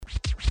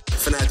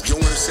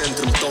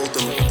Centrum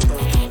Totum.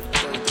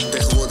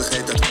 Tegenwoordig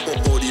heet dat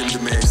poppodium de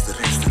meester.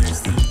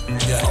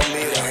 Ja,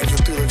 Almere heeft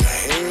natuurlijk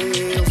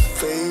heel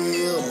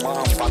veel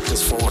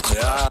motherfuckers voor.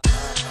 Ja.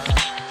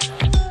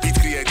 Beat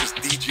creators,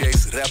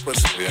 DJ's,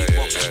 rappers,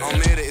 beatboxers.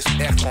 Almere is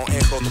echt gewoon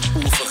één grote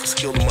pool van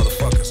geskilde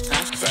motherfuckers.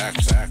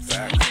 Fact.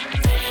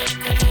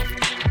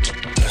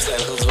 Als het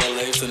ergens wel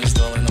leeft, dan is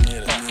het al in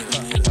Almere.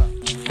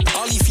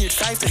 Ali viert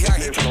 50 jaar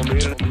in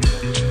Almere.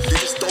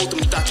 Dit is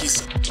Totum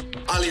Takkies.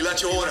 Ali, laat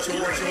je horen.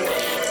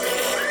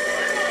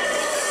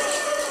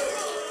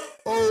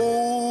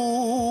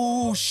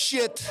 Oh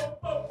shit.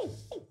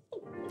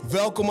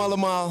 Welkom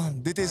allemaal.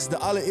 Dit is de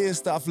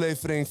allereerste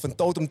aflevering van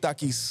Totum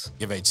Takkies.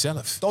 Je weet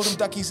zelf. Totum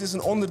Takkies is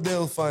een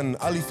onderdeel van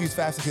Ali viert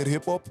 50 jaar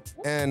hiphop.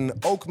 En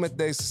ook met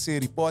deze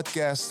serie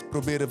podcast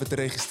proberen we te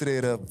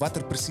registreren wat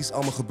er precies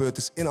allemaal gebeurd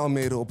is in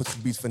Almere op het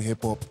gebied van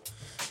hiphop.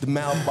 De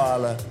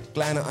mijlpalen,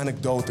 kleine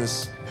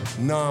anekdotes,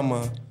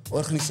 namen,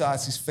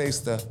 organisaties,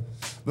 feesten.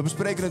 We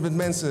bespreken het met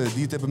mensen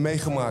die het hebben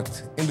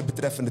meegemaakt in de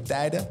betreffende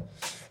tijden.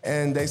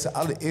 En deze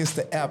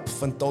allereerste app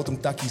van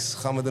Totum Takkies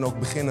gaan we dan ook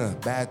beginnen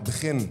bij het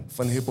begin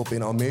van hiphop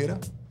in Almere.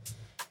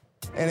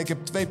 En ik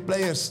heb twee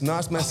players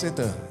naast mij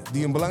zitten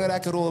die een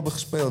belangrijke rol hebben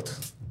gespeeld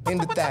in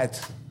de tijd.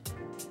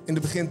 In de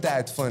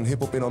begintijd van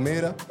hiphop in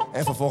Almere.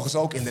 En vervolgens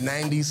ook in de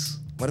 90s.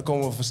 Maar dan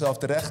komen we vanzelf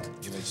terecht.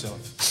 Je weet zelf.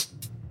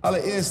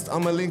 Allereerst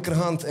aan mijn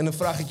linkerhand, en dan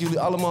vraag ik jullie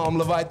allemaal om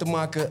lawaai te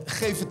maken.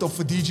 Geef het op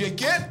voor Deejay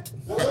Kid.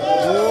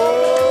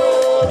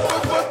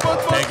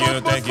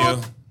 Thank you.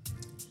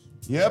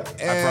 Yep,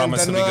 en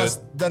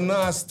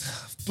daarnaast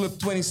Club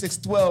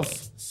 2612.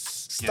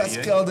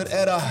 Stadskelder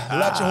era.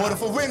 Laat je horen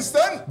voor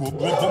Winston.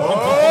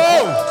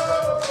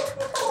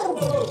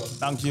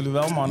 Dank jullie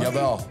wel, man.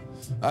 Jawel.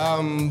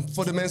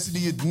 Voor de mensen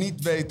die het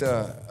niet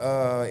weten,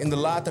 in de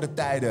latere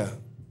tijden,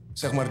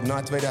 zeg maar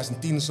na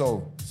 2010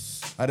 zo,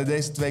 hadden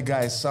deze twee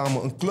guys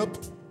samen een club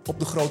op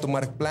de Grote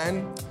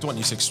Marktplein.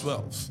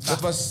 2612. Dat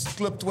was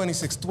Club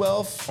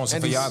 2612. Onze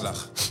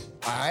verjaardag.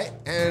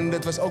 En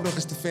dat was ook nog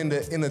eens te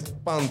vinden in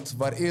het pand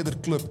waar eerder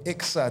Club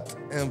X zat.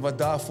 En waar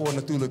daarvoor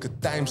natuurlijk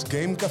het Times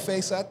Game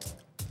Café zat.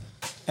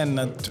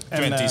 En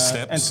 20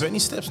 Steps. En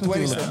 20 Steps 20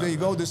 natuurlijk. Steps, there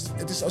you go. Dus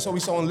het is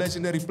sowieso een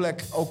legendary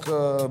plek. Ook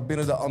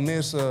binnen de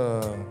Almeerse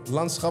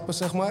landschappen,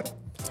 zeg maar.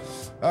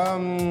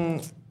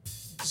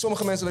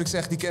 Sommige mensen, wat ik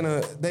zeg, die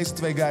kennen deze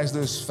twee guys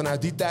dus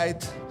vanuit die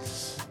tijd.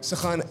 Ze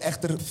gaan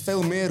echter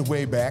veel meer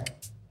way back.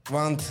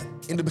 Want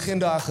in de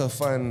begindagen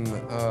van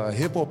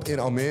hiphop in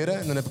Almere,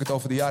 en dan heb ik het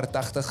over de jaren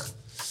 80...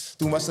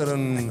 toen was er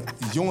een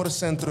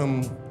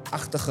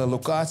jongerencentrum-achtige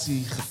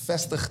locatie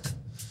gevestigd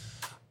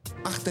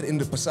achter in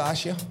de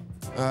passage.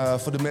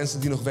 Voor de mensen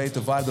die nog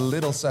weten waar de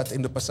Lidl zat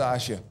in de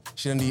passage.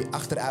 Als je dan die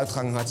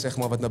achteruitgang had, zeg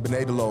maar, wat naar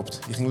beneden loopt.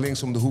 Je ging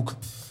links om de hoek.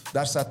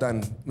 Daar zat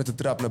dan met de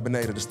trap naar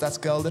beneden de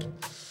Stadskelder.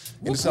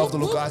 In dezelfde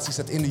locatie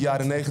zat in de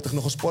jaren 90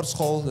 nog een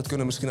sportschool. Dat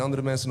kunnen misschien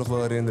andere mensen nog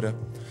wel herinneren.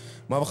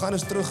 Maar we gaan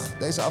dus terug,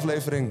 deze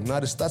aflevering, naar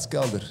de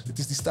Stadskelder. Dit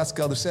is die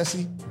Stadskelder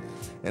sessie.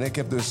 En ik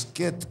heb dus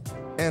Kid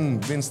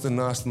en Winston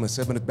naast me. Ze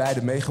hebben het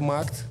beide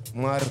meegemaakt.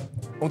 Maar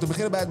om te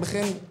beginnen bij het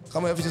begin,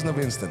 gaan we eventjes naar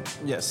Winston.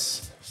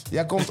 Yes.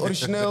 Jij komt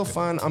origineel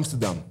van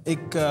Amsterdam. Ik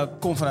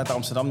kom vanuit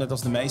Amsterdam, net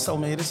als de meeste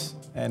Almeres.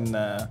 En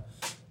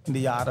in de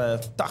jaren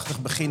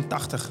 80, begin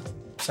 80,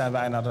 zijn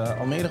wij naar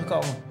Almere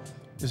gekomen.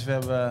 Dus we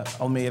hebben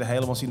Almere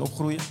helemaal zien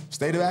opgroeien.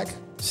 Stedenwijk?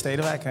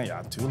 Stedenwijk,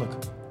 ja, natuurlijk.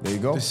 There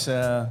you go. Dus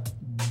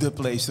the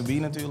place to be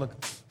natuurlijk,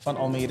 van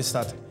Almere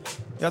stad.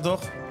 Ja,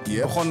 toch?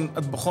 Yep.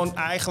 Het begon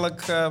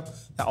eigenlijk...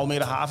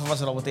 Almere haven was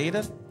er al wat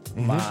eerder.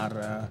 Maar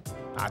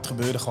het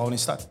gebeurde gewoon in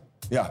stad.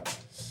 Ja.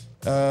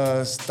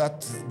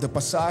 Stad, de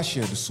passage,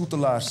 de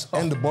Soetelaars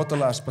en de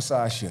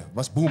Bottelaars-passage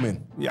was booming.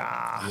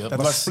 Ja,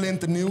 Dat was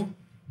splinternieuw.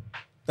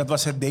 Dat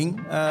was het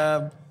ding.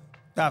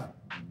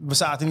 We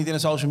zaten niet in een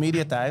social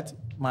media tijd,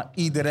 maar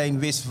iedereen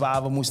wist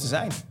waar we moesten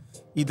zijn.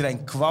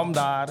 Iedereen kwam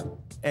daar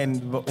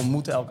en we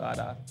ontmoetten elkaar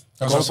daar.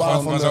 Dat was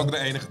ook de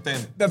enige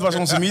tent. Dat was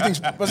onze meeting.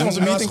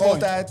 Na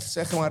schooltijd,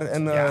 zeg maar,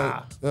 en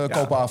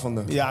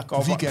koopavonden. Ja,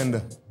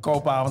 weekenden.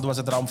 Koopavond was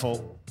het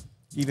ramvol.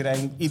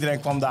 Iedereen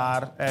kwam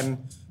daar.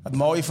 En het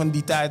mooie van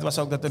die tijd was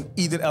ook dat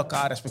ieder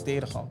elkaar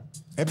respecteerde gewoon.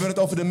 Hebben we het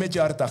over de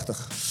mid-jaren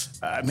 80?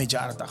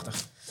 Mid-jaren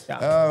 80, ja.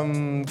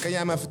 Kan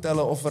jij mij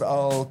vertellen of er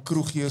al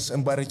kroegjes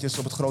en barretjes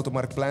op het Grote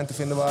Marktplein te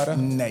vinden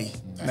waren? Nee.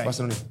 Was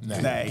er nog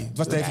niet? Nee. Het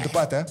was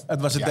Deventerpad, hè?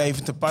 Het was het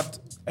Deventerpad.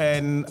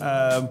 En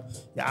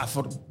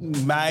voor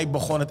mij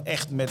begon het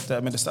echt met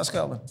de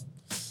Stadskelder.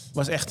 Het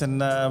was echt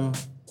een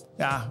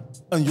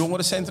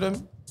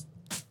jongerencentrum.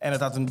 En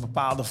het had een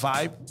bepaalde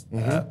vibe.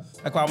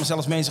 Er kwamen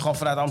zelfs mensen gewoon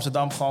vanuit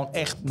Amsterdam gewoon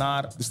echt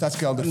naar de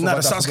Stadskelder. Naar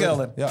de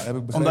Stadskelder. Ja, heb ik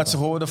begrepen. Omdat ze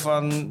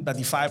hoorden dat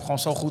die vibe gewoon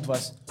zo goed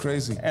was.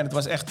 Crazy. En het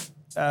was echt...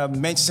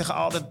 mensen zeggen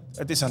altijd,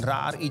 het is een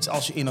raar iets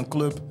als je in een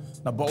club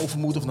naar boven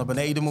moet of naar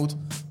beneden moet.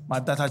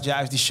 Maar dat had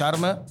juist die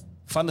charme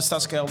van de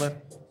Stadskelder.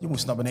 Je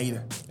moest naar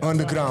beneden.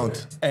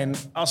 Underground. En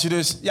als je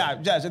dus... Ja,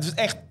 het was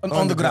echt een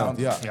underground.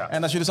 Ja.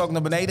 En als je dus ook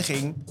naar beneden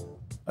ging...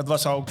 Het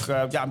was ook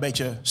een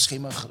beetje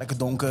schimmig, lekker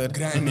donker.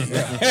 Grimy.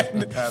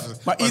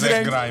 Maar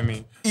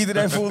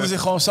iedereen voelde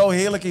zich gewoon zo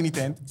heerlijk in die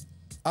tent.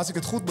 Als ik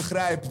het goed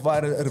begrijp,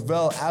 waren er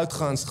wel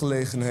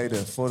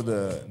uitgaansgelegenheden voor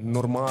de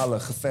normale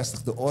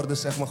gevestigde orde,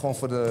 zeg maar, gewoon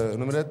voor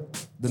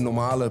de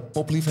normale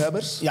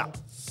popliefhebbers. Ja.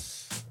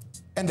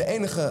 En de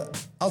enige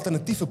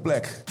alternatieve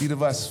plek die er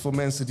was voor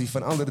mensen die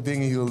van andere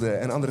dingen hielden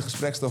en andere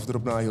gesprekstoffen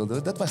erop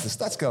nahielden, dat was de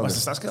Stadskelder. Was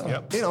de Stadskelder.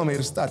 Ja. In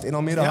Almere stad. In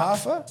Almere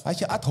haven had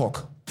je ad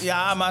hoc.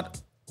 Ja, maar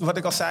wat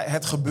ik al zei,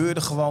 het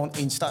gebeurde gewoon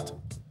in stad.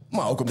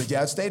 Maar ook omdat je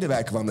uit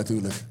Stedenwijk kwam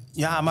natuurlijk.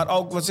 Ja, maar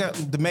ook, wat zeg,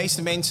 de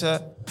meeste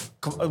mensen,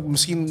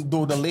 misschien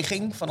door de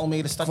ligging van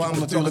Almere stad,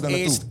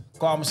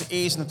 kwamen ze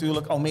eerst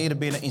natuurlijk Almere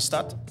binnen in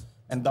stad.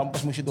 En dan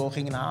pas moest je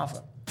doorgaan in de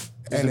haven.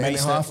 Dus En de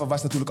haven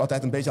was natuurlijk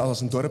altijd een beetje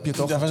als een dorpje,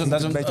 toch? Dat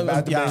is een beetje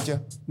buitenbeentje.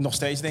 Ja, nog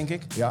steeds, denk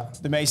ik. Ja.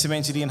 De meeste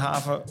mensen die in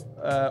haven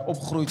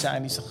opgegroeid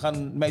zijn, die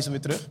gaan meestal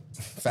weer terug.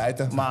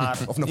 Feiten. Maar,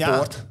 Of een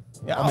poort.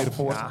 Ja, Almere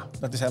poort. Ja,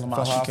 dat is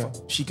helemaal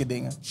chique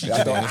dingen.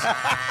 Ja, toch.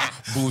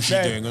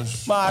 Bullshit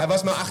dinges. Maar, Hij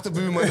was mijn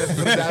achterbuurman, even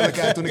voor de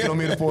duidelijkheid, toen ik in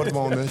Almere poort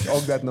woonde.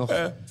 Ook dat nog.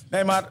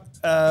 nee, maar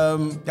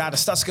de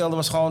Stadskelder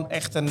was gewoon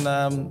echt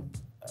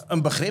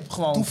een begrip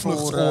gewoon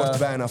Toevluchtsoord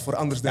bijna voor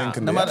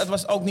andersdenkenden. Ja, maar het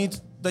was ook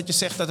niet dat je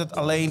zegt dat het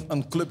alleen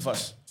een club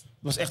was. Het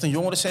was echt een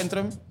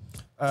jongerencentrum.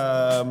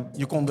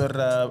 Je kon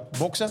er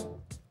boksen.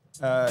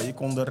 Je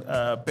kon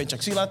er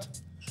pencak silat.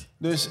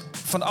 Dus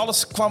van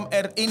alles kwam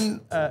er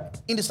in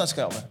de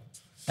Stadskelder.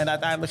 En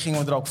uiteindelijk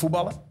gingen we er ook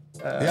voetballen.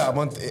 Ja,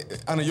 want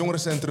aan een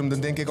jongerencentrum dan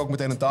denk ik ook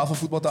meteen aan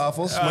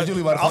tafelvoetbaltafels. Maar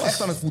jullie waren gewoon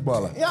echt aan het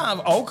voetballen. Ja,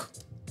 ook.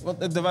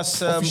 Want er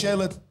was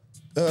Officiële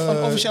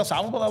een officieel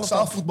zaalvoetbal-elftal.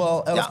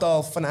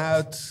 zaalvoetbal-elftal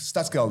vanuit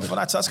Stadskelder.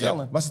 Vanuit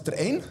Stadskelder. Was het er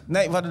 1?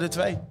 Nee, we hadden er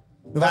 2.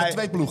 Er waren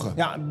 2 ploegen.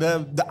 Ja,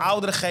 de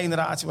oudere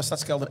generatie was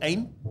Stadskelder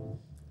 1.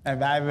 En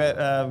wij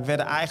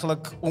werden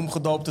eigenlijk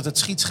omgedoopt tot het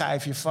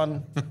schietschijfje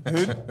van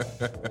hun.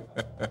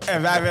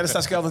 En wij werden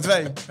Stadskelder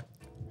 2.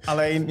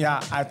 Alleen, ja,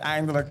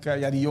 uiteindelijk,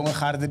 die jonge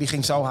garde die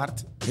ging zo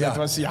hard. Ja. Dat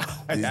was,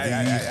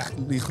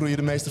 Die groeien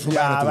de meeste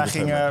voorbij Ja,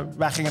 natuurlijk.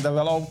 wij gingen daar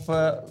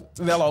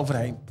wel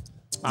overheen.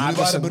 Maar Jullie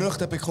waren berucht,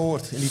 heb ik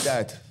gehoord, in die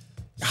tijd.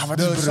 Ja, wat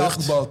De is berucht?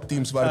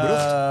 zaalvoetbalteams waren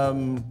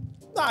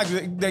berucht.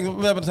 Ik denk,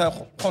 we hebben het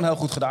gewoon heel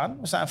goed gedaan.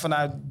 We zijn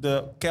vanuit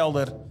de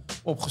kelder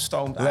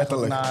opgestoomd.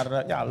 Letterlijk.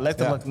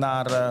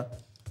 Naar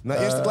Naar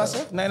eerste klasse?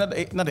 Nee,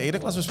 naar de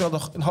ereklasse. We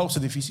speelden in de hoogste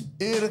divisie.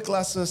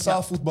 Ereklasse,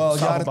 zaalvoetbal,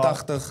 Zaalvoetbal.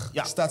 jaren 80,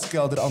 Ja.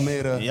 Stadskelder,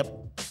 Almere. Yep.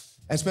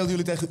 En speelden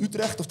jullie tegen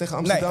Utrecht of tegen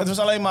Nee, Amsterdam? het was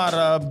alleen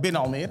maar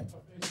binnen Almere.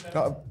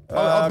 Nou,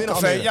 binnen Café,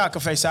 Almere? ja,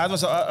 Café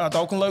Zuid had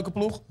ook een leuke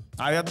ploeg.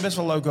 Nou, je had best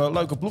wel een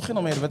leuke ploeg in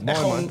Almere. We werd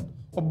echt Mooi, gewoon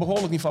op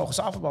behoorlijk niveau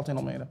gezaalvoetbald in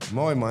Almere.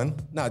 Mooi man.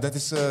 Nou, dat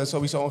is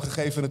sowieso een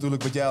gegeven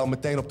natuurlijk wat jij al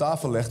meteen op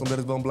tafel legt. Omdat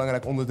het wel een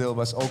belangrijk onderdeel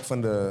was ook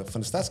van de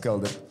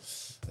Stadskelder.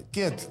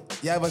 Kid,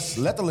 jij was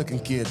letterlijk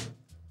een kid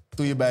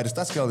toen je bij de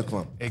Stadskelder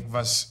kwam.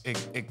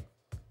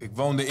 Ik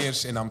woonde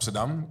eerst in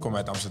Amsterdam. Ik kom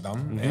uit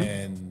Amsterdam.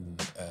 En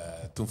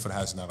toen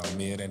verhuisde ik naar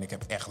Almere. En ik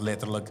heb echt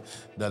letterlijk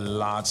de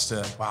laatste...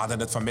 We hadden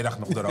het vanmiddag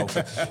nog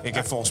erover. Ik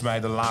heb volgens mij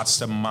de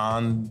laatste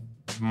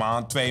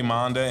maand, 2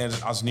 maanden... en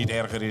als het niet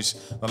erger is,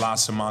 de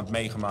laatste maand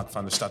meegemaakt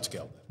van de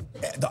Stadskelder.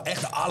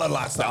 Echt de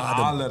allerlaatste De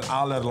adem.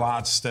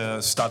 allerlaatste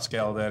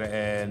Stadskelder.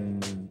 En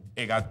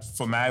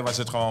voor mij was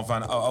het gewoon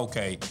van,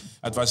 oké.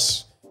 Het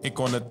was, ik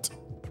kon het,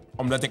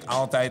 omdat ik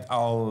altijd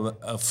al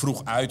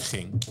vroeg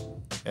uitging.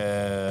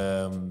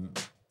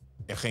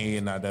 Ging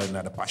je naar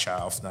de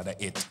Pasha of naar de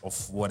IT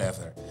of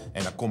whatever.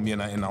 En dan kom je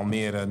in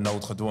Almere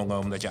noodgedwongen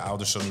omdat je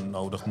ouders zo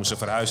nodig moesten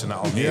verhuizen naar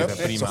Almere. Yep,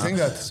 prima. zo ging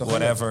dat.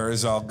 Whatever,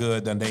 is all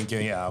good. Dan denk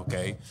je, ja,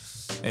 oké.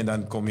 En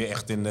dan kom je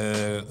echt in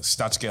de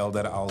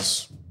Stadskelder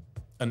als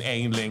een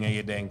eenling en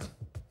je denkt,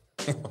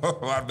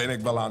 waar ben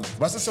ik beland?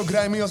 Was het zo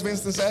grimy als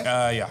Winston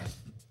zei? Ja.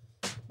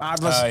 Maar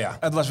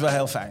het was wel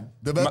heel fijn.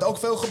 Er werd ook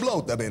veel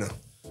gebloot daarbinnen.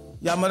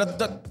 Ja, maar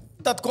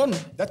dat kon.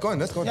 Dat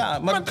kon. Ja,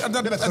 maar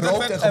Er werd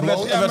gerookt en er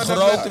werd gebloot.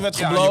 gerookt, er werd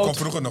Ja, je gebloot. kon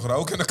vroeger nog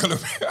roken in de club.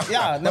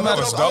 Ja, nee, Maar maar er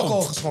werd ook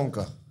alcohol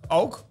geschonken.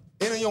 ook.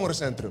 In een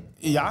jongerencentrum.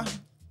 Ja.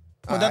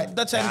 Maar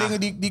dat zijn dingen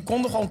die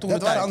konden gewoon toen Dat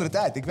de was een tijd. andere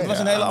tijd, ik weet Het was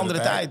het. een hele andere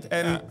andere tijd.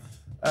 tijd.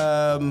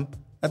 En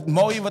het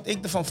mooie wat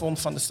ik ervan vond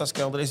van de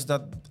Stadskelder is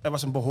dat er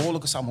was een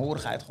behoorlijke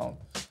saamhorigheid gewoon.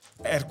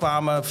 Er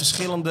kwamen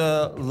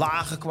verschillende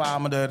lagen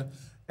kwamen er.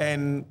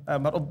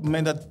 Maar op het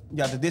moment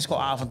dat de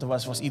discoavond er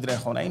was iedereen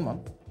gewoon één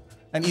man.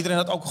 En iedereen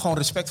had ook gewoon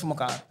respect voor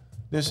elkaar.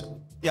 Dus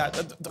ja,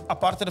 het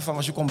aparte ervan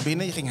was, je kwam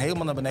binnen, je ging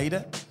helemaal naar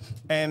beneden.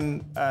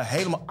 En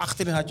helemaal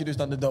achterin had je dus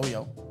dan de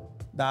dojo.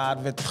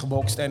 Daar werd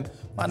gebokst.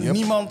 Maar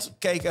niemand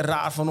keek er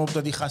raar van op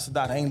dat die gasten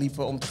daarheen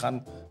liepen om te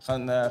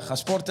gaan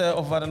sporten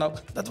of wat dan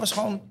ook. Dat was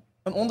gewoon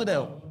een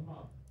onderdeel.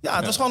 Ja,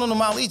 het was gewoon een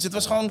normaal iets. Het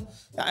was gewoon,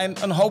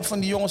 en een hoop van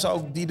die jongens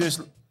ook, die dus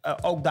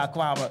ook daar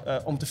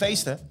kwamen om te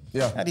feesten.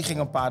 Ja. Ja, die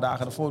gingen een paar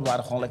dagen ervoor, die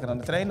waren gewoon lekker aan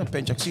het trainen.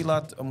 Pencak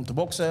silat, om te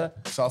boksen.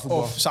 Zaalvoetbal.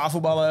 Of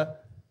zaalvoetballen.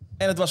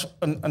 En het was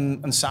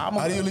een samen.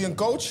 Hadden jullie een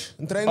coach,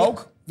 een trainer?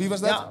 Ook. Wie was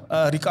dat?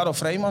 Ja, Ricardo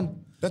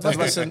Vreeman. Dat was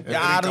was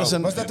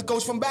dat de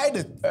coach van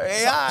beide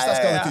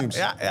ja, teams?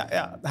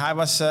 ja.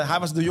 Hij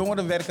was de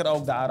jongerenwerker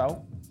ook daar ook.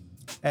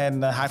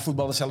 En hij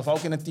voetbalde zelf ook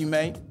in het team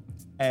mee.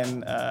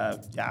 En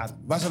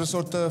Was er een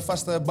soort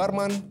vaste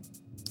barman?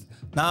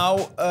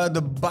 Nou,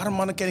 de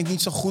barmannen ken ik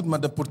niet zo goed, maar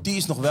de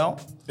portiers nog wel.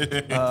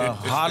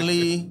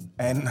 Harley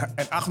en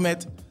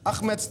Ahmed.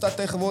 Ahmed staat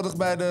tegenwoordig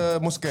bij de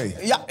moskee.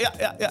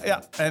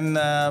 Ja. En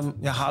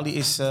Harley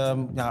is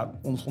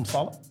ons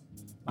ontvallen.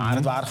 Maar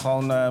het waren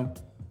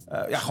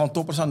gewoon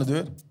toppers aan de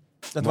deur.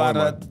 Dat Mooi,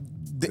 waren man.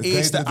 de Het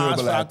eerste betere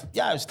deurbeleid. aanspraak.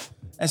 Juist.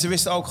 En ze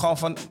wisten ook gewoon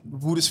van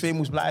hoe de sfeer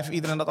moest blijven.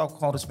 Iedereen had ook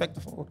gewoon respect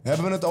ervoor.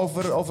 Hebben we het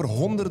over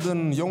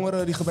honderden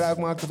jongeren die gebruik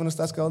maakten van de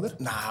Stadskelder?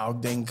 Nou,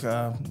 ik denk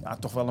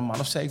toch wel een man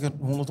of zeker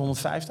 100,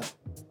 150.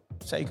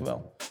 Zeker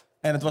wel.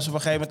 En het was op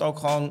een gegeven moment ook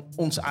gewoon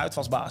onze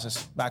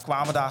uitvalsbasis. Wij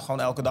kwamen daar gewoon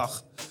elke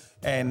dag.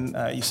 En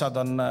je zat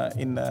dan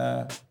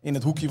in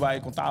het hoekje waar je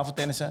kon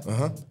tafeltennissen.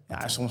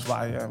 Ja, en soms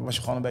was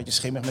je gewoon een beetje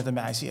schimmig met een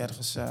meisje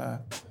ergens.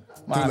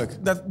 Maar Tuurlijk.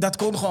 dat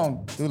kon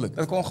gewoon. Tuurlijk.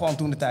 Dat kon gewoon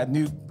toen de tijd.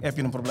 Nu heb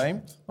je een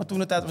probleem. Maar toen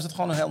de tijd was het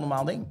gewoon een heel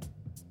normaal ding.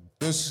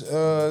 Dus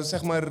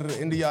zeg maar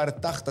in de jaren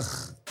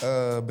 80,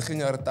 begin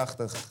jaren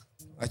 80,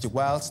 had je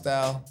Wild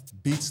Style,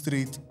 Beat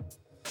Street.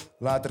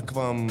 Later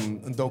kwam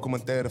een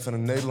documentaire van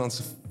een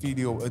Nederlandse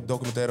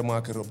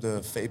documentairemaker op de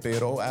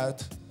VPRO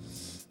uit.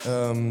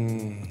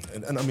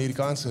 Een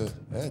Amerikaanse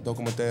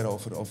documentaire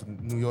over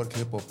New York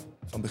hip-hop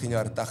van begin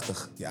jaren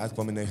 80. Die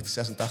uitkwam in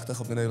 1986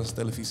 op de Nederlandse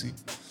televisie.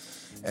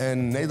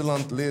 En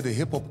Nederland leerde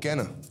hip-hop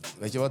kennen.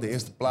 Weet je wel, de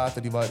eerste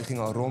platen die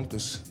gingen al rond,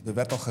 dus er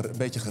werd al een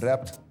beetje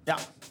gerapt. Ja.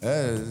 We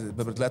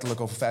hebben het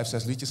letterlijk over 5,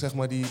 6 liedjes zeg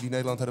maar, die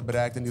Nederland hadden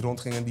bereikt en die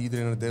rondgingen en die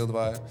iedereen aan het deel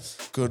waren.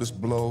 Curtis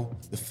Blow,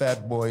 The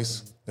Fat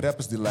Boys,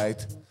 Rappers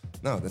Delight.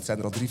 Nou, dat zijn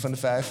er al 3 van de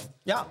 5.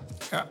 Ja.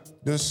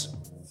 Dus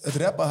het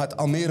rappen had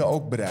Almere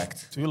ook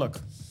bereikt. Tuurlijk.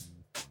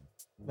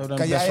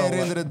 Kan jij je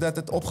herinneren dat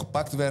het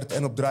opgepakt werd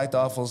en op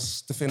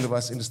draaitafels te vinden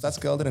was in de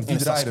Stadskelder? En wie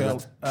draaide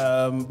dat?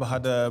 We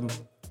hadden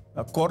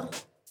Cor,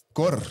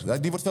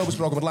 die wordt veel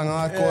besproken met lange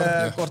haar,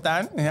 Cor.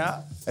 Kortuin,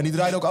 ja. En die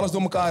draaide ook alles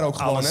door elkaar ook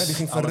gewoon, Alles, hè? Die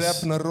ging van alles.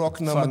 rap naar rock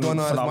naar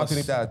Madonna, dat maakte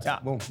niet uit.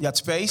 Ja. Boom. Je had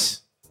Space.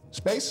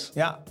 Space?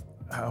 Ja.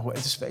 Hoe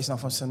heet de Space nou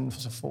van zijn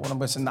voornaam? Ik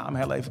ben zijn naam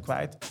heel even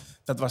kwijt.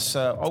 Dat was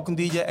ook een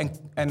DJ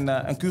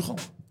en Kugel.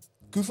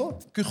 Kuvel?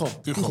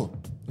 Kugel.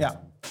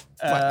 Ja.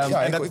 Maar,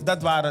 ja, en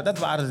dat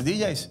waren de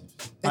DJ's.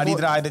 Maar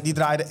die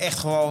draaiden echt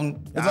gewoon...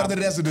 Dat waren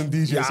de resident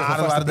DJ's. Ja,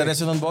 dat waren de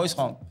resident boys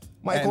gewoon.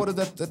 Maar ik hoorde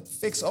dat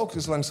Fix ook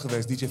is langs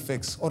geweest, DJ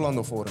Fix,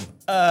 Orlando Forum.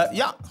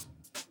 Ja,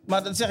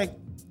 maar dat zeg ik.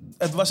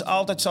 Het was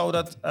altijd zo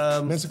dat...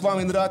 Mensen kwamen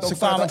inderdaad ook ze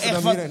kwamen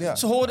echt van... hierheen, ja.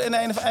 Ze hoorden in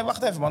een van... Hey,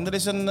 wacht even man, er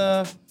is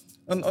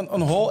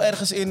een hol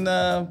ergens in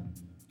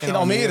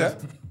Almere.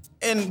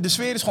 En de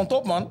sfeer is gewoon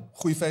top man.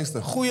 Goeie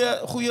feesten.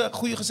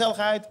 Goeie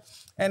gezelligheid.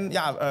 En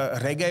ja,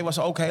 reggae was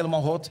ook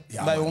helemaal hot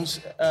bij ons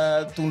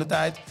toen de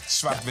tijd.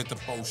 Zwart-witte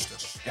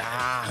posters.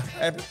 Ja,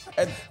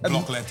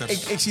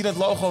 Blokletters. Ik zie dat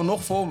logo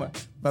nog voor me.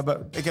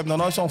 Ik heb nog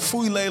nooit zo'n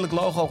foeilelijk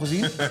logo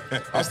gezien.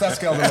 Als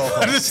Stadskelder logo.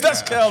 De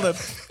Stadskelder.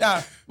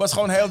 Ja, was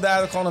gewoon heel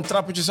duidelijk gewoon een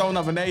trappetje zo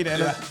naar beneden.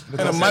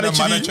 En een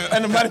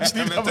mannetje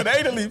die naar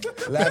beneden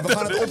liep. We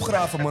gaan het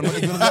opgraven, man. Want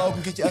ik wil het wel ook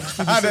een keertje echt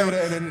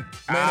publiceren en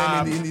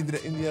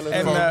meenemen in die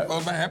hele...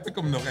 Volgens mij heb ik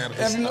hem nog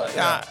ergens.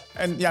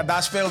 En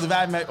daar speelden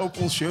wij mee op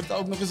ons shirt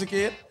ook nog eens een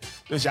keer.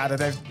 Dus ja,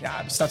 de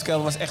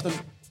Stadskelder was echt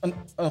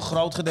een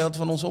groot gedeelte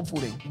van onze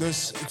opvoeding.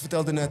 Dus ik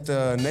vertelde net,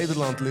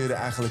 Nederland leerde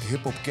eigenlijk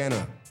hip-hop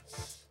kennen.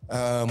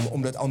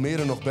 Omdat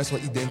Almere nog best wel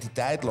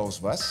identiteitloos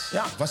was,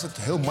 was het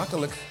heel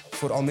makkelijk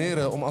voor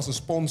Almere om als een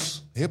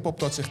spons hip-hop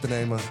tot zich te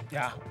nemen.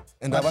 Ja.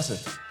 En daar was het.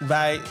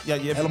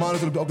 Helemaal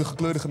natuurlijk ook de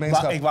gekleurde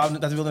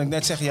gemeenschap. Dat wilde ik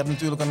net zeggen. Je hebt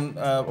natuurlijk op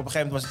een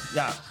gegeven moment was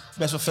het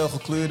best wel veel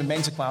gekleurde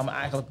mensen kwamen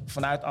eigenlijk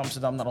vanuit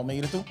Amsterdam naar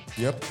Almere toe.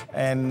 Yep.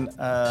 En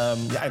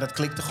dat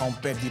klikte gewoon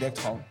per direct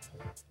gewoon.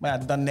 Maar ja,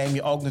 dan neem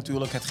je ook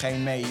natuurlijk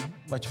hetgeen mee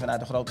wat je vanuit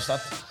de grote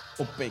stad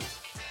oppikt.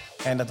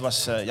 En dat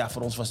was,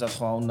 voor ons was dat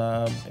gewoon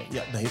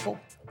de hiphop.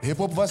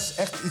 Hiphop was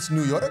echt iets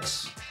New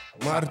Yorks.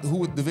 Maar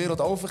hoe het de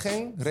wereld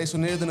overging,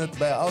 resoneerde het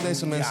bij al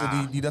deze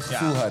mensen die dat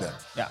gevoel hadden.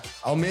 Ja.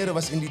 Almere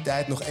was in die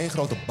tijd nog één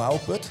grote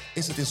bouwput.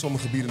 Is het in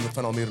sommige gebieden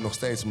van Almere nog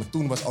steeds. Maar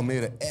toen was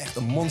Almere echt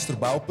een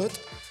monsterbouwput.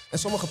 En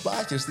sommige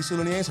plaatjes die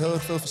zullen niet eens heel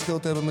erg veel verschil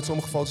hebben met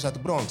sommige foto's uit de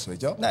Bronx,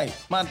 weet je wel? Nee,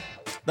 maar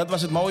dat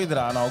was het mooie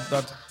eraan ook.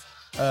 Dat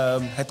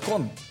het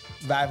kon.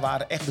 Wij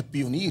waren echt de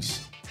pioniers.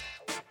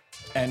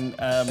 En,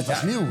 het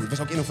was nieuw, het was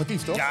ook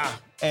innovatief, toch? Ja,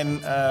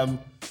 en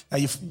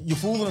je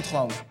voelde het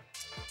gewoon.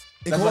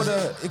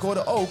 Ik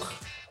hoorde ook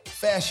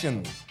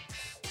fashion,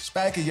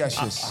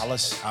 spijkerjasjes.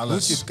 Alles.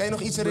 Hoedjes. Kan je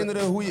nog iets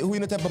herinneren hoe je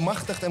het hebt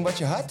bemachtigd en wat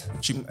je had?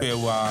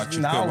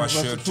 Chippewa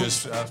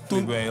shirtjes,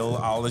 fluweel,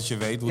 al dat je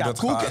weet hoe dat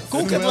gaat.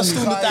 Coolcat was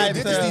toen de tijd...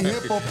 Dit is die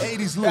hip-hop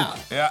 80s look.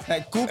 Ja.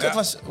 Nee,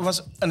 Coolcat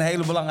was een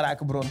hele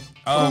belangrijke bron.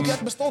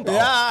 Coolcat bestond al.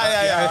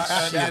 Ja.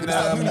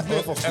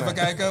 Even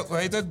kijken, hoe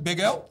heet het? Big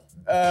L?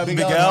 Big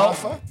L.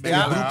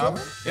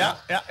 Ja.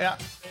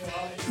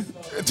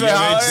 Twee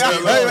halen, ja.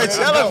 Je weet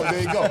zelf.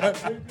 There you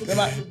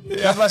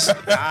go. Dat was...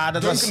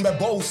 Duncan bij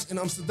Boos in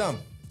Amsterdam.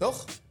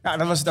 Toch? Ja,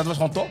 dat was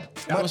gewoon top.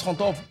 Ja, dat was gewoon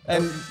top.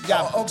 En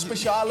Ook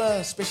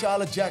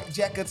speciale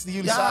jackets die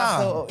jullie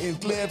zagen in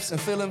clips en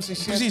films en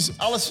shit. Precies,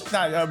 alles.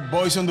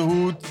 Boys on the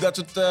Hood, dat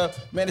soort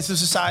Manchester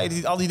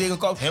Society, al die dingen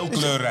kopen. Heel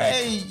kleurrijk.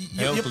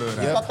 Heel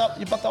kleurrijk.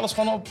 Je pakt alles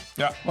gewoon op.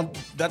 Ja. Want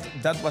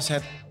dat was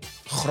het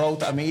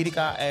grote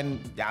Amerika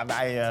en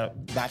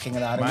wij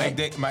gingen daarin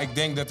mee. Maar ik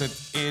denk dat het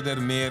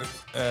eerder meer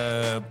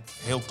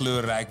heel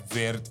kleurrijk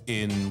werd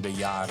in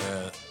de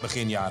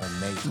begin jaren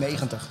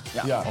 90.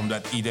 Ja.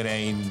 Omdat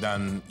iedereen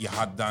je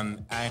had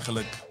dan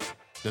eigenlijk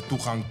de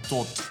toegang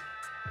tot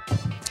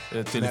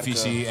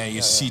televisie en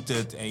je ziet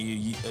het en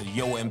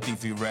Yo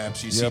MTV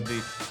Raps, je ziet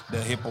de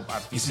hip-hop Je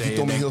artiesten. ziet die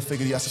Tommy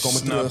Hilfiger jassen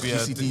komen terug. Je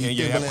ziet die en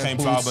je hebt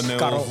geen flauw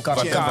benul.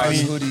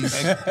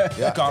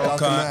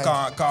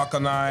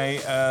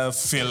 Kalkanai,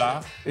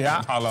 Villa.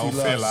 Ja. Hallo,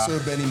 Villa.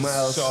 Sir Benny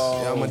Miles.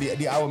 Zo. Ja, maar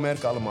die oude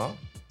merken allemaal.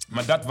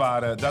 Maar dat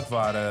waren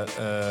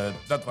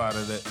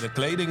de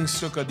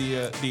kledingstukken die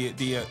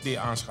je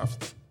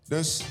aanschafte.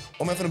 Dus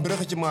om even een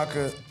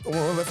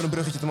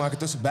bruggetje te maken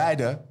tussen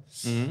beide.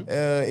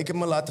 Ik heb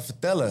me laten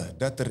vertellen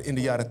dat er in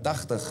de jaren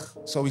 80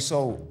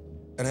 sowieso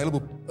een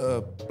heleboel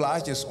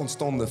plaatjes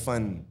ontstonden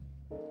van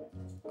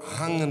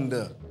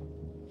hangende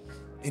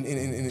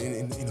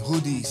in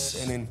hoodies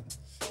en in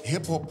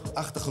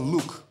hip-hop-achtige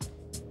look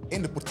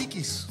in de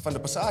portiekjes van de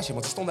passage.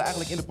 Want ze stonden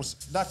eigenlijk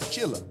daar te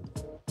chillen.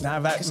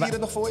 Zie je dat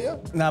nog voor je?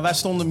 Wij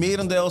stonden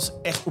merendeels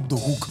echt op de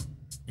hoek.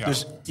 Ja.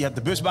 Dus je had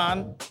de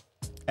busbaan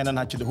en dan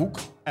had je de hoek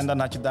en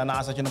dan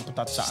daarnaast had je een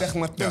patatzaak. Zeg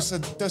maar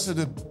tussen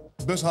de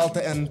bushalte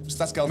en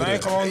Stadskelder.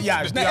 Nee, gewoon...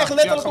 Echt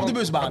letterlijk op de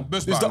busbaan.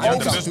 Dus de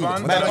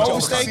busbaan. Daar kon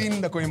je elkaar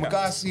zien, daar kon je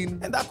elkaar zien.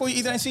 En daar kon je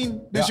iedereen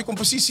zien. Dus je kon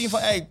precies zien van,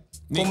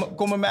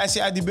 komen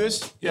meisjes uit die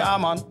bus? Ja,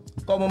 man.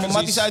 Komen mijn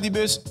matties uit die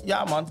bus?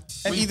 Ja, man.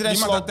 En iedereen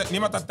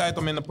niemand had tijd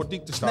om in de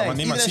portiek te staan, Nee, want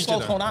niemand ziet je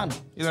iedereen sloot gewoon aan.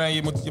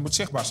 Iedereen, je moet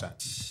zichtbaar zijn.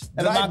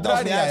 En dat maakt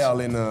Draaide jij al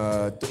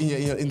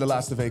in de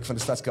laatste week van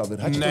de Stadskelder?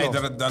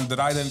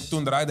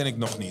 Toen draaide ik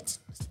nog niet.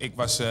 Ik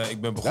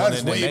ben begonnen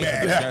in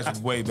de 90's.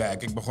 Way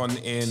back. Ik begon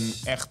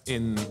echt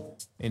in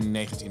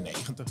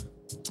 1990.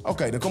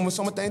 Oké, dan komen we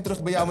zo meteen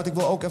terug bij jou, want ik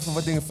wil ook even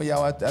wat dingen van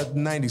jou uit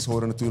de 90's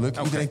horen natuurlijk.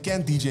 Okay. Iedereen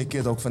kent Deejay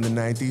Kid ook van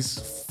de 90's.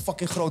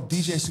 Fucking groot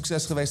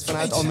DJ-succes geweest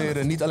vanuit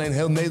Almere. Niet alleen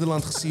heel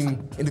Nederland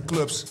gezien in de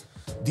clubs.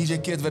 Deejay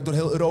Kid werd door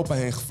heel Europa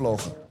heen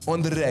gevlogen.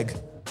 On the reg.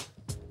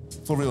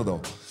 For real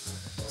though.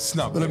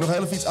 Snap. Wil ik nog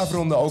heel even iets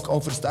afronden ook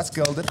over de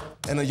Stadskelder.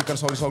 En je kan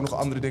sowieso ook nog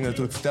andere dingen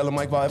natuurlijk vertellen.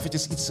 Maar ik wil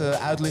eventjes iets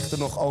uitlichten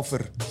nog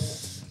over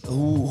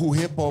hoe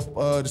hiphop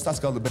de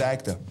Stadskelder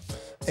bereikte.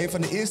 Een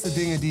van de eerste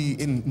dingen die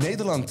in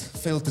Nederland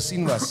veel te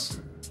zien was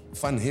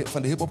van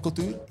de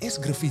hiphopcultuur is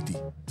graffiti.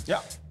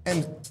 Ja.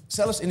 En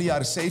zelfs in de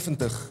jaren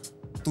 70,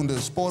 toen de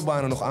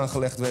spoorbanen nog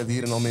aangelegd werden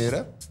hier in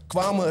Almere,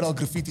 kwamen er al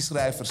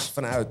graffiti-schrijvers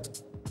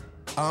vanuit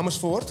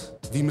Amersfoort,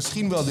 die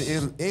misschien wel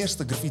de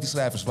eerste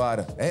graffiti-schrijvers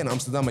waren. In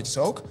Amsterdam had je ze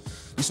ook.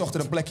 Die zochten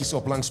dan plekjes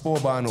op langs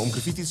spoorbanen om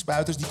graffiti te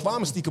spuiten. Dus die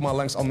kwamen stiekem al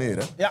langs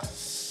Almere. Ja.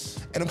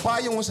 En een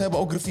paar jongens hebben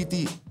ook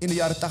graffiti in de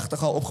jaren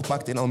 80 al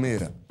opgepakt in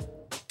Almere.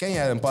 Ken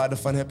jij een paar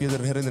daarvan? Heb je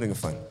er herinneringen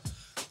van?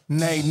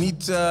 Nee,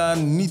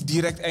 niet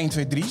direct 1,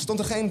 2, 3. Stond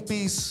er geen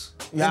Peace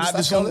in de Ja,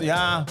 Stadskelder?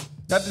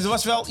 er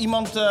was wel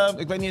iemand,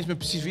 ik weet niet eens meer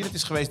precies wie het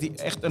is geweest, die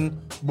echt een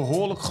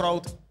behoorlijk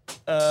groot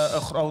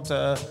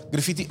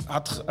graffiti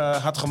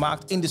had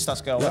gemaakt in de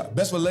Stadskelder. Ja,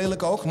 best wel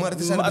lelijk ook, maar het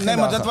is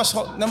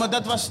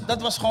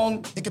dat was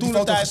gewoon. Ik heb die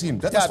foto gezien.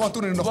 Dat was gewoon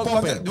toen er nog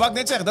pop in. Wat ik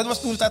net zeggen, dat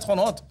was toen de tijd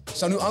gewoon hot.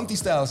 Zou nu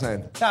anti-stijl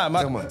zijn. Ja,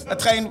 maar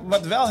hetgeen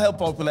wat wel heel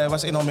populair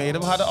was in Almere,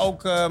 we hadden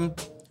ook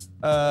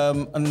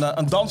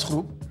een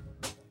dansgroep.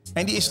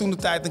 En die is toen de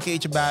tijd een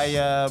keertje bij,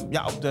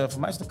 voor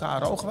mij is het de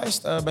KRO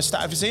geweest, bij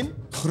Stuivers in.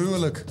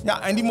 Gruwelijk.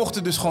 Ja, en die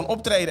mochten dus gewoon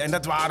optreden. En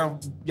dat waren...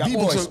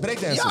 B-boys,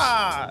 breakdancers.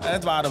 Ja,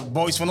 het waren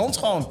boys van ons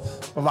gewoon.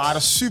 We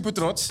waren super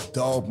trots.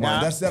 Dope, man.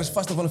 Ja. Daar is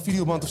vast nog wel een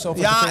videoband of zo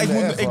van. Ja,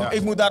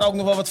 ik moet daar ook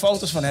nog wel wat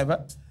foto's van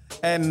hebben.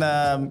 En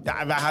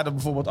wij hadden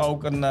bijvoorbeeld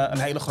ook een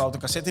hele grote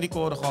cassette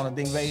recorder. Gewoon, het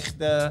ding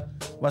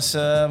was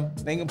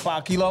denk ik een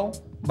paar kilo.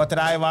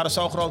 Batterijen waren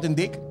zo groot en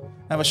dik.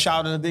 En we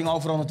shouten het ding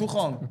overal naartoe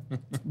gewoon.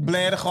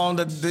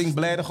 Dat ding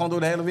blaerde gewoon door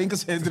de hele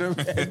winkelcentrum.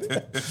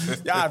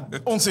 Ja,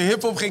 onze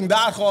hiphop ging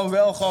daar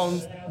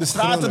gewoon de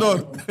straten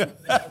door.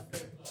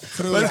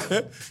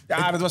 Gruwelijk.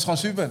 Ja, dat was gewoon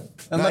super.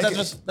 Maar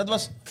dat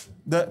was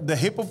de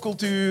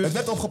hiphopcultuur. Het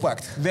werd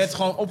opgepakt. Werd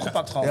gewoon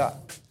opgepakt gewoon. Ja.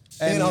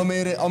 In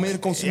Almere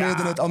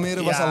consumeerde het.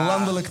 Almere was al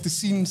landelijk te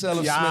zien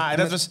zelfs. Ja,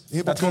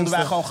 dat vonden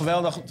wij gewoon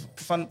geweldig.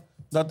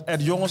 Dat er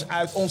jongens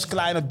uit ons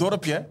kleine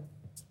dorpje...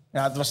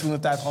 Ja, het was toen de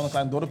tijd gewoon een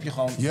klein dorpje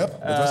gewoon. Yep,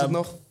 dat was het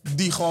nog.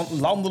 Die gewoon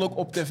landelijk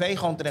op tv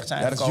gewoon terecht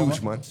zijn gekomen.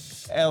 Ja,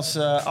 dat is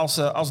huge,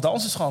 man. Als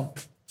dansers gewoon.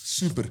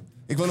 Super.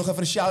 Ik wil nog even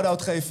een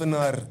shout-out geven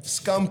naar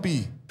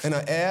Scampi en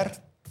naar Air.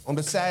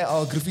 Omdat zij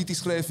al graffiti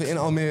schreven in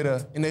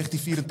Almere in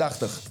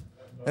 1984.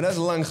 En dat is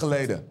lang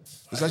geleden.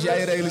 Dus als jij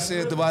je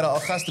realiseert, er waren al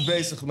gasten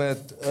bezig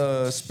met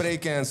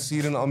spraycans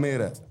hier in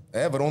Almere.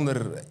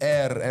 Waaronder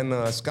Air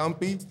en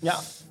Scampi. Ja.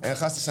 En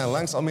gasten zijn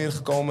langs Almere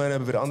gekomen en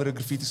hebben weer andere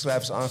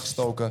graffiti-schrijvers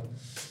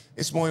aangestoken.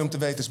 Is mooi om te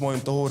weten, is mooi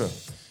om te horen.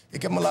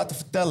 Ik heb me laten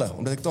vertellen,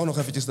 omdat ik toch nog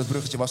eventjes dat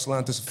bruggetje was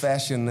slaan tussen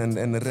fashion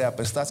en rap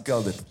en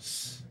Stadskelder.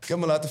 Ik heb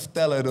me laten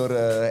vertellen door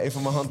een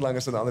van mijn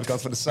handlangers aan de andere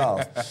kant van de zaal.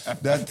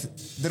 Dat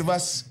er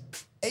was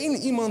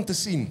 1 iemand te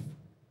zien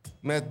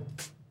met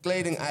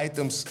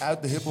kledingitems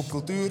uit de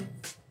hiphopcultuur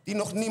die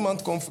nog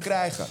niemand kon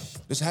verkrijgen.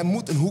 Dus hij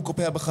moet een hoek op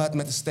hebben gehad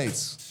met de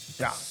States.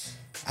 Ja.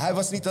 Hij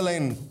was niet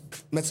alleen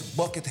met zijn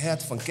bucket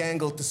hat van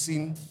Kangol te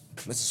zien,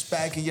 met zijn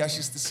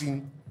spijkerjasjes te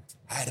zien.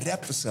 Hij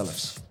rapte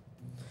zelfs.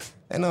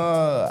 En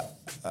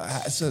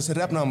zijn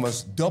rapnaam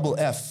was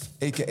Double F,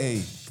 a.k.a.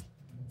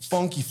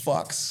 Funky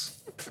Fox.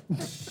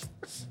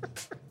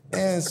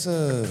 En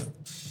zijn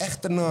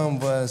echte naam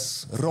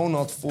was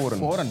Ronald Foren.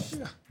 Horen.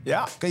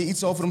 Ja. Kan je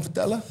iets over hem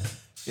vertellen?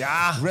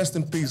 Ja. Rest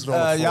in peace,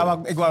 Ronald Foren. Ja, maar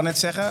ik wou net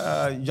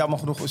zeggen, jammer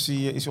genoeg is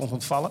hij ons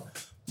ontvallen.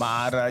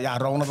 Maar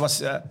Ronald was...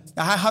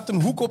 hij had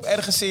een hoek op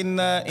ergens in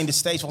de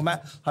States. Volgens mij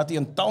had hij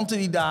een tante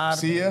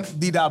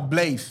die daar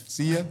bleef.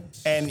 Zie je?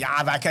 En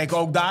ja, wij keken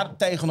ook daar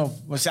tegenop.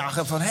 We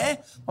zagen van,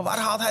 maar waar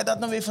haalt hij dat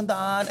nou weer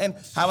vandaan? En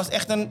hij was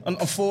echt een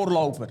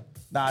voorloper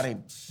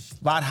daarin.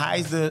 Waar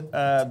hij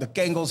de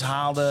Kangols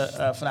haalde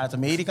vanuit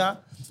Amerika.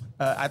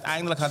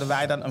 Uiteindelijk hadden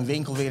wij dan een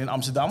winkel weer in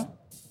Amsterdam.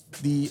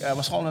 Die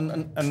was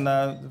gewoon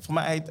voor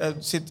mij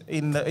zit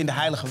in de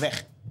Heilige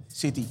Weg.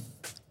 Zit hij.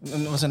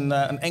 Het was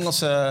een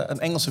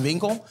Engelse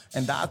winkel.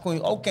 En daar kon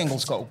je ook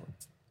Kangols kopen.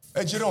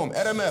 Hey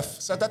Jerome, RMF,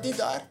 staat dat niet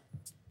daar?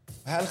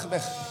 Heilige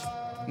Weg.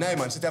 Nee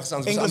man, het zit ergens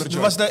anders. Dat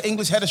was de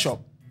English Header Shop.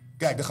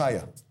 Kijk, daar ga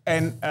je.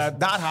 En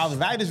daar haalden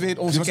wij dus weer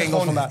onze Die was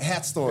Kangols gewoon vandaan.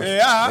 een store.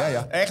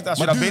 Ja, echt. Als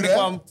je Maar daar duur,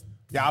 binnenkwam...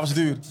 Ja, het was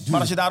duur. Maar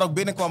als je daar ook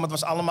binnenkwam, het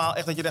was allemaal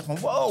echt dat je dacht van...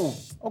 Wow,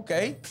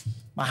 oké.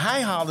 Maar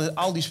hij haalde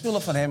al die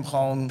spullen van hem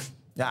gewoon...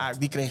 Ja,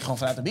 die kreeg je gewoon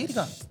vanuit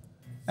Amerika.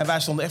 En wij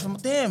stonden echt van,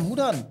 damn, hoe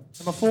dan?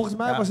 Maar volgens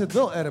mij was het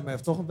wel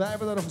RMF, toch? Want wij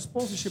hebben daar nog een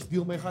sponsorship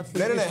deal mee gehad.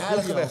 Nee,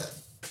 Heilige Weg.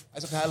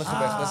 Hij zegt Heilige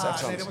Weg, dat is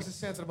echt Nee, dat anders. was het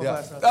centrum Ja.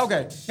 waar wij zaten.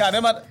 Oké. Ja,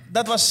 nee, maar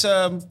dat was...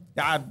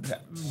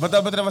 wat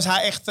dat betreft was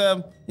hij echt...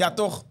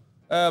 toch...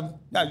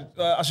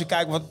 als je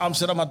kijkt, wat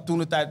Amsterdam had toen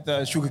de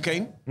tijd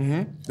Sugarcane.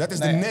 Dat is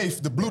de neef,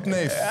 de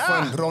bloedneef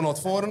van Ronald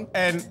Foren.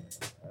 En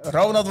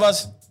Ronald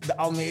was de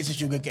Almeerse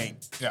Sugarcane.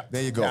 Ja.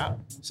 There you go. Ja,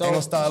 zo-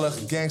 Engelstalig,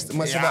 gangster.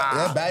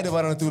 Maar beide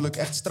waren natuurlijk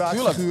echt Tuurlijk, we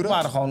straatfiguren.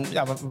 waren gewoon...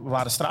 Ja, we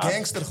waren straat.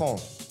 Gangster gewoon.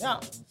 Ja.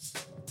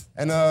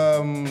 En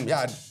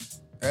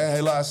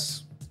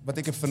helaas, wat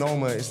ik heb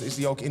vernomen, is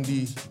hij ook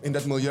in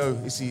dat milieu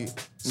is hij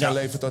zijn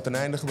leven tot een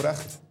einde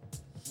gebracht.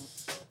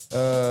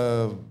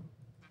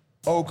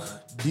 Ook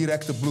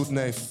directe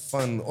bloedneef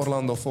van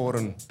Orlando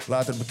Foren,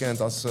 later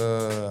bekend als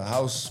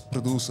house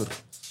producer.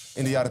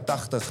 In de jaren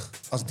 80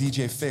 als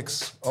DJ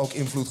Fix, ook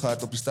invloed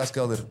gehad op die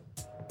Stadskelder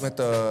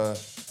met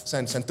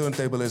zijn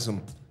turntablism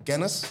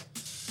kennis.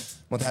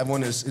 Want hij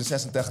won in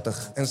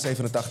 86 en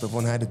 87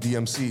 won hij de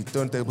DMC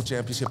Turntable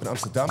Championship in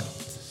Amsterdam.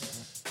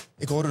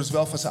 Ik hoorde dus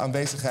wel van zijn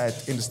aanwezigheid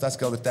in de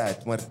Stadskelder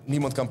tijd, maar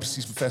niemand kan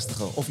precies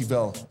bevestigen of hij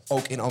wel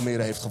ook in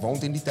Almere heeft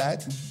gewoond in die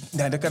tijd.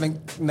 Nee,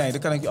 dat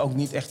kan ik je ook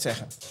niet echt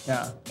zeggen.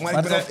 Ja.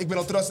 Maar ik ben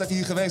al trots dat hij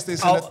hier geweest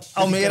is.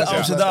 Almere,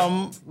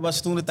 Amsterdam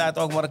was toen de tijd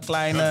ook maar een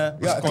klein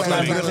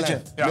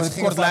bruggetje. Ja, Een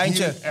kort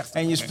lijntje.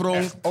 En je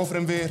sprong. Over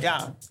en weer.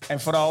 Ja,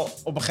 en vooral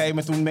op een gegeven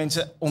moment toen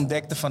mensen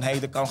ontdekten van...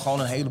 er kan gewoon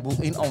een heleboel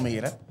in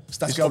Almere.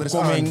 Stadskelder is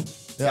opkoming.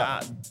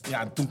 aan.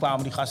 Ja, toen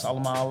kwamen die gasten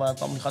allemaal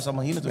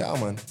hier naartoe. Ja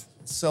man,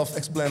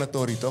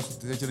 self-explanatory toch?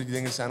 Weet je, die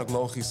dingen zijn ook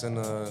logisch en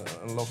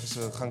een logische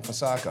gang van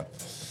zaken.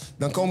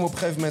 Dan komen we op een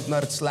gegeven moment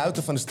naar het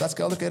sluiten van de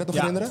Stadskelder. Kun je dat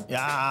nog herinneren?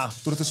 Ja.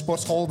 Toen het een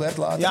sportschool werd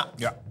later?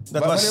 Ja.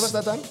 Wanneer was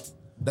dat dan?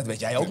 Dat weet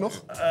jij ook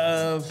nog?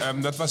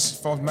 Dat was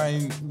volgens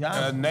mij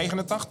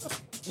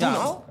 89. Ja,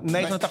 Toen al?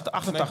 89,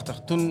 88.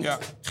 Nee. Toen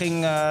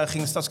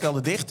ging de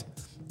Stadskelder dicht.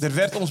 Er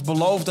werd ons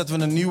beloofd dat we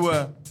een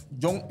nieuwe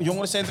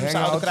jongerencentrum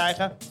zouden Hangout.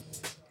 krijgen.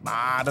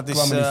 Maar dat is,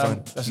 Kwam er niet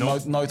van. dat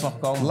is nooit van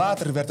gekomen.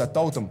 Later werd dat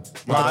Totum.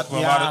 We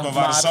waren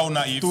maar zo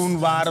naïef. Toen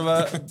waren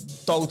we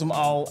Totum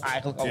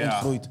eigenlijk al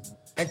ontgroeid.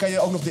 En kan je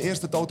ook nog de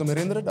eerste Totum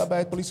herinneren, daar bij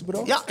het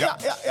politiebureau? Ja.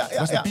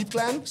 Was het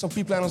piepklein? Zo'n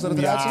piepklein als dat het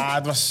eruit ziet? Ja,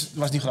 het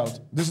was niet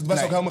groot. Dus het was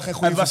Nee. ook helemaal geen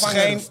goede Het was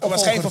vervanger? het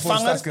was geen voor de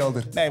vervanger.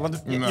 Stadskelder? Nee,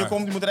 want je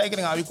moet rekening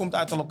houden. Je komt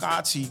uit een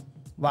locatie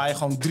waar je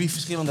gewoon 3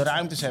 verschillende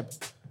ruimtes hebt.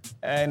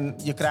 En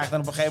je krijgt dan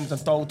op een gegeven moment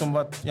een totem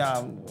wat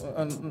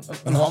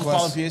een hok handpalmpje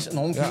was. is, een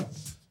honkje. Ja.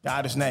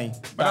 Ja, dus nee.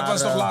 Maar dat was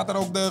toch Daar, later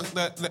ook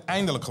de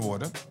eindelijk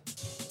geworden?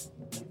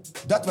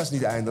 Dat was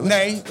niet eindelijk.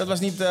 Nee, dat was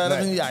niet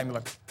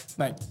eindelijk.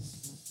 Nee.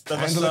 Dat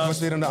Eindelijk was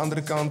weer aan de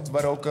andere kant,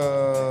 waar ook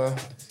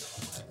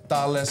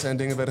taallessen en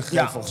dingen werden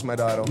gegeven, volgens mij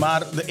daar ook.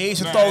 Maar de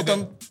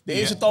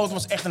eerste totem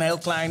was echt een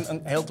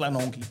heel klein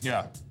honkje.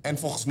 Ja. En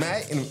volgens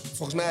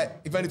mij,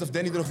 ik weet niet of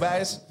Danny er nog bij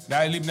is. Ja,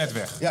 hij liep net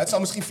weg. Ja, het zal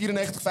misschien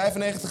 94,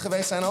 95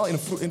 geweest zijn al,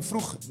 in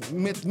vroeg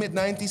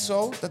mid-90s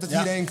zo, dat het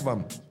hierheen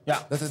kwam.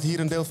 Ja. Dat het hier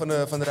een deel van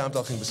de ruimte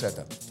al ging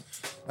bezetten.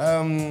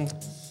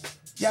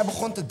 Jij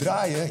begon te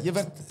draaien,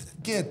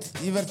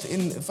 je werd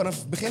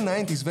vanaf begin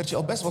 90s werd je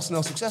al best wel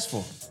snel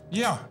succesvol.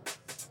 Ja.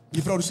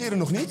 Je produceerde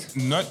nog niet.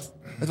 Nee.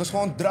 Het was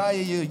gewoon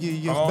draaien, je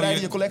Gewoon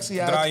breidde je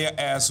collectie uit. Draai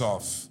je ass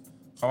off.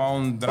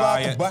 Gewoon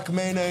draaien. Platenbak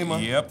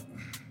meenemen. Yep.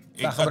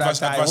 Daar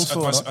gebruikte hij ons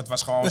voor. Het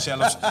was gewoon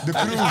zelfs... De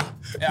crew.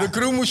 Ja. De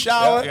crew moest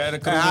sjouwen. Ja, de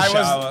crew en moest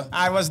sjouwen.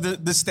 hij was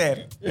de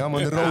ster. Ja,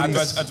 man, de Ja,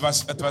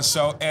 rollies. het was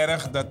zo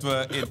erg dat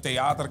we in het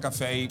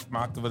theatercafé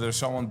maakten we er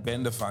zo'n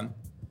bende van.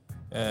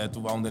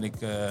 Toen woonde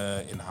ik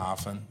in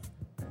Haven.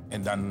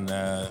 En dan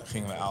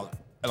gingen we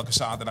elke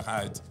zaterdag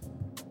uit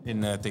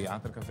in het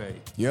theatercafé.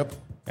 Yep.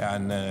 Ja,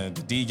 en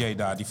de DJ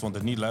daar, die vond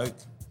het niet leuk.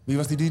 Wie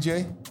was die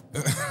DJ?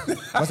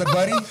 Was dat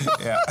Barry?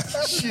 Ja.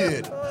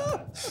 Shit.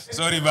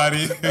 Sorry,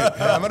 Barry. Ja,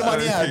 maar dat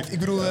maakt niet uit. Ik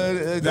bedoel,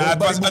 Barry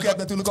Bouquet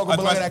natuurlijk ook een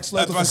belangrijk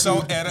sleutel.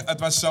 Het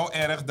was zo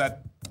erg dat...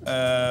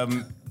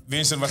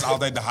 Winston was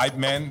altijd de hype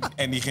man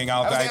en die ging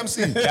altijd... Hij was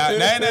de MC. Ja,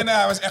 nee,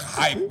 hij was echt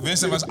hype.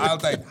 Winston was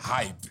altijd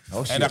hype. Oh,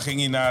 shit. En dan ging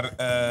hij naar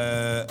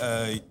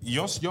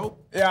Joop.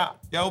 Ja.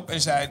 Joop en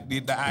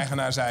de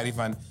eigenaar zei hij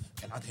van,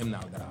 laat hem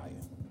nou draaien.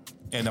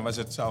 En dan was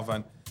het zo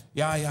van,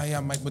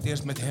 ja, maar ik moet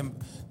eerst met hem...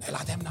 Nee,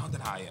 laat hem nou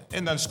draaien.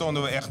 En dan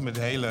stonden we echt met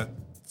het hele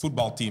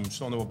voetbalteam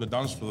stonden we op de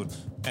dansvloer.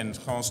 En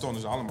gewoon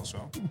stonden ze allemaal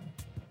zo.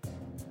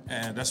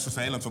 En dat is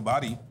vervelend voor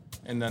Barry.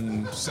 En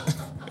dan,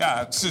 ja,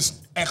 het is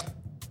echt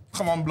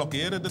gewoon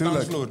blokkeren, de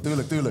dansvloer.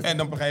 Tuurlijk.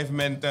 En op een gegeven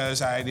moment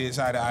zei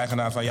de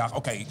eigenaar van, ja,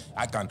 oké,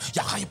 hij kan.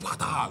 Ja, ga je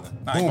platen halen.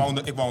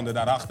 Nou, ik woonde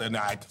daarachter.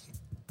 Nou,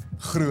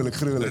 Gruwelijk.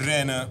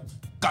 rennen,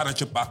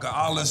 karretje pakken,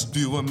 alles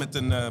duwen met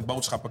een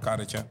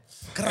boodschappenkarretje.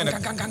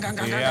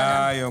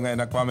 Ja, jongen, en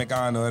dan kwam ik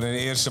aan hoor. En de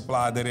eerste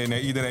plaat erin en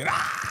iedereen...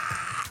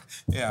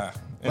 Ja.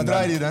 Wat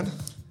draaide je dan?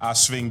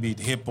 Swingbeat,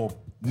 hip-hop,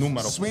 noem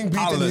maar op.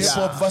 Swingbeat en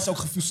hip-hop was ook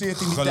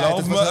gefuseerd in die tijd.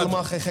 Het was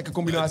helemaal geen gekke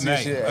combinatie.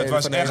 Nee,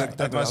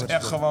 het was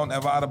echt gewoon...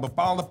 Er waren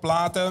bepaalde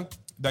platen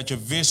dat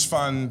je wist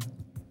van...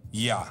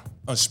 Ja,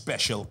 een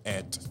special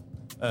ad.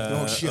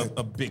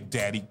 A Big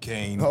Daddy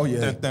Kane. Oh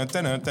jee.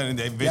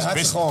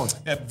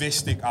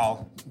 Wist ik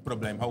al.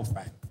 Probleem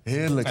hoofdpijn.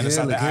 Heerlijk. En dan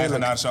zat de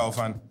eigenaar zo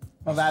van...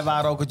 Maar wij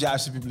waren ook het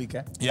juiste publiek, hè?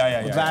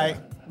 Ja.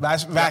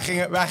 Want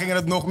wij gingen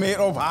het nog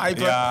meer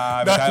ophypen.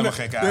 Ja, we zijn helemaal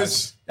gek uit.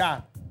 Dus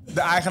ja,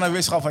 de eigenaar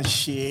wist gewoon van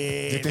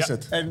shit. Dit is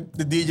het. En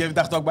de DJ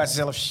dacht ook bij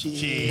zichzelf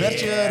shit. Werd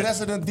je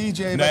resident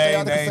DJ bij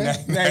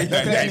Theatercafé?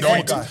 Nee,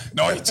 nooit.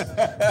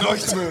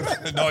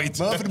 Nooit.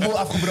 We hebben de boel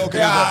afgebroken.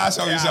 Ja,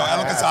 sowieso.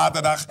 Elke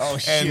zaterdag. Oh,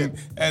 shit.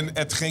 En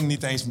het ging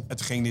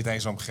niet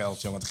eens om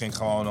geld, jongen. Het ging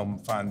gewoon om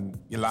van,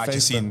 je laat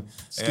Feesten. je zien.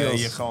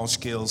 Skills. Je gewoon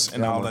skills en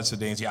Ja, al man. dat soort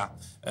dingen. Ja,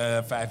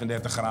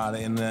 35 graden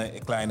in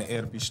een kleine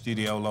Airpeace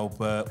studio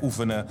lopen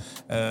oefenen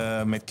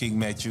met King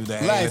Matthew. De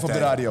hele Live op de tijd.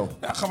 radio.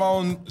 Ja,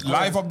 gewoon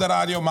live op de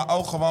radio, maar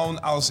ook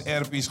gewoon als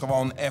Airpeace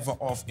gewoon even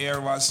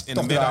off-air was in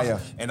Toch de middag. draaien.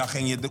 En dan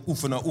ging je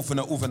oefenen.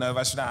 Het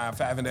was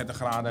 35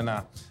 graden.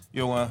 Nou,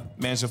 jongen,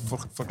 mensen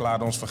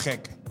verklaarden ons voor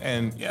gek.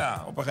 En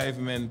ja, op een gegeven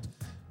moment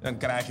dan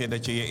krijg je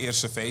dat je je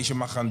eerste feestje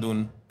mag gaan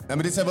doen. Ja,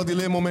 maar dit zijn wel die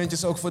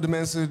leermomentjes ook voor de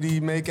mensen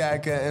die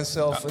meekijken en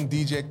zelf een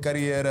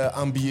DJ-carrière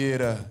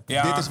ambiëren.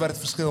 Ja. Dit is waar het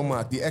verschil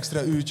maakt. Die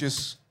extra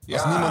uurtjes.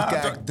 Als Ja, niemand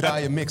kijkt,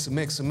 draaien,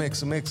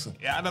 mixen.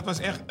 Ja,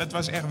 het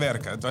was echt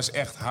werken. Het was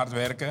echt hard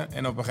werken.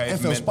 En op een gegeven En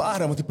veel moment...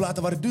 sparen, want die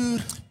platen waren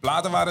duur.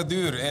 Platen waren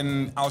duur.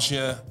 En als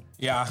je...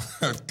 Ja,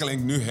 het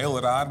klinkt nu heel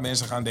raar.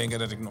 Mensen gaan denken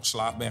dat ik nog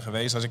slaaf ben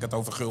geweest als ik het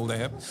over gulden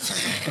heb.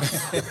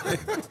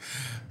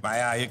 Maar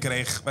ja,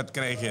 wat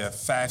kreeg je?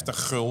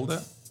 50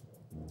 gulden.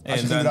 Als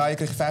je ging draaien,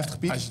 kreeg je 50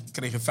 piek.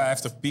 Kreeg je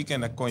 50 piek en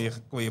dan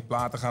kon je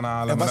platen gaan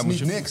halen. Dat Maar was dan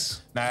niet moest je,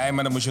 niks. Nee,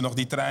 maar dan moest je nog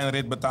die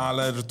treinrit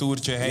betalen,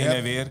 retourtje heen Yep.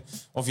 en weer.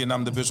 Of je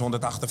nam de bus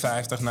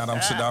 158 naar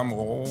Amsterdam.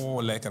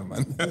 Oh, lekker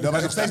man. Dat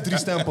was nog steeds 3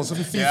 stempels. Of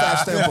 4, 5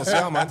 stempels.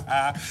 Ja, man.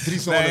 3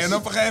 zones. Nee, en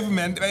op een gegeven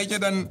moment, weet je,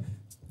 dan...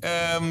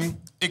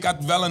 ik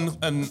had wel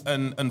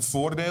een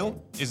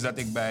voordeel, is dat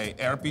ik bij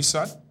Airpeace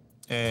zat.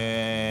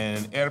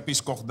 En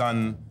Airpeace kocht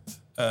dan...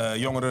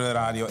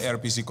 jongerenradio,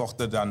 Airpeace, die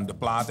kochten dan de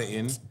platen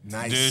in.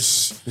 Nice.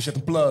 Dus je had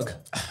een plug.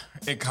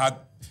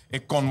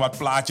 ik kon wat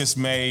plaatjes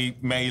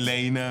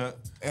meelenen.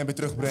 En weer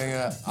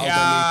terugbrengen.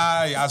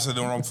 Ja, ze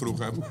erom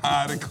vroegen.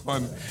 Maar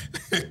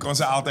ik kon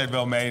ze altijd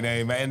wel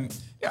meenemen. En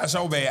ja,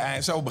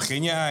 zo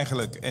begin je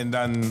eigenlijk. En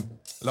dan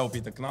loop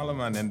je te knallen,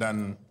 man. En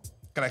dan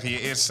krijg je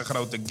je eerste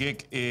grote gig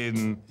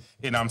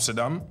in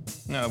Amsterdam.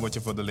 Nou, dan word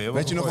je voor de leeuwen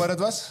Weet je nog waar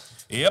gegooid. het was?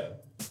 Yep.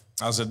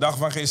 Als de dag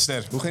van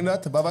gisteren. Hoe ging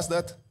dat? Waar was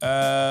dat?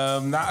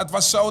 Nou, het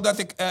was zo dat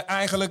ik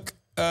eigenlijk...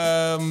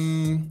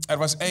 er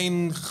was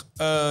één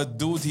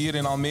dude hier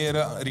in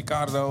Almere,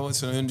 Ricardo, het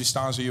is een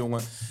Hindustaanse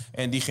jongen.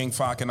 En die ging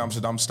vaak in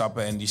Amsterdam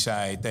stappen en die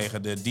zei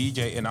tegen de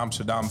DJ in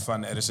Amsterdam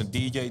van... Er is een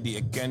DJ die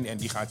ik ken en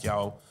die gaat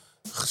jou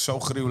zo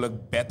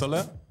gruwelijk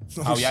battelen.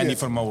 Hou jij shit. niet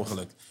voor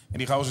mogelijk. En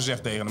die gozer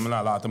zegt tegen hem,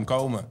 nou laat hem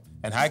komen.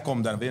 En hij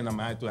komt dan weer naar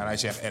mij toe en hij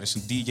zegt... Er is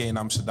een DJ in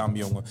Amsterdam,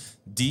 jongen.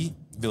 Die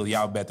wil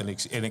jou battelen.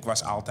 En ik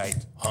was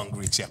altijd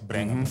hungry. Ik zeg,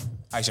 breng hem.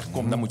 Hij zegt,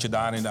 kom, dan moet je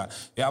daar en daar.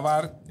 Ja,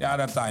 waar? Ja,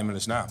 daar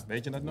Timeless. Nou,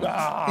 weet je dat nog?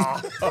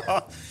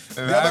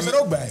 Jij was er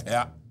ook bij.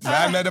 Ja.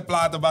 Wij met de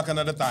platenbakken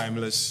naar de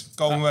Timeless.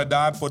 Komen we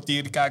daar,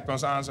 portier die kijkt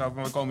ons aan. Zo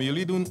van, wat komen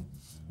jullie doen?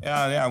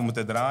 Ja, we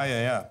moeten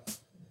draaien, ja.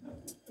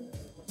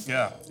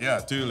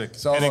 Ja, tuurlijk.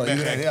 Zal en wel, ik ben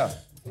iedereen, gek. ja.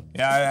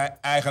 Ja,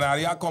 eigenaar,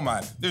 ja, kom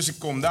maar. Dus ik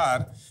kom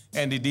daar.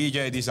 En die DJ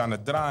die is aan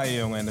het draaien,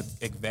 jongen. En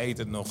ik weet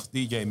het nog.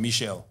 DJ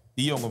Michel.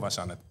 Die jongen was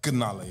aan het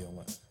knallen,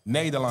 jongen.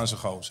 Nederlandse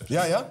gozer.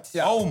 Ja?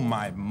 Oh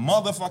my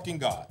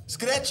motherfucking god.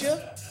 Scratchen?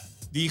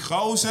 Die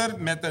gozer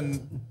met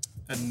een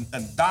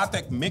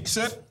Datek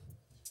mixer.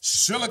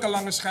 Zulke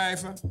lange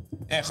schijven.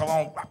 En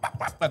gewoon...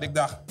 Dat ik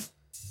dacht...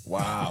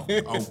 Wauw,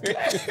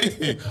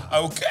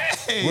 oké.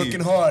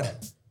 Working hard.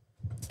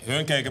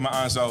 Hun keken me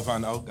aan zo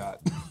van, oh god.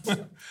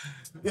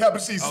 Ja,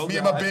 precies.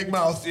 Me and my big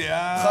mouth.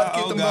 Ja, Gaat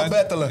kind hem wel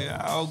battelen. Ja,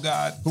 oh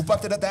god. Hoe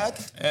pakte dat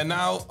uit? En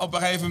nou, op een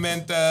gegeven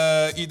moment,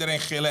 iedereen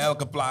gillen,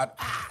 elke plaat.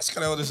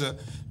 Schreeuwden ze.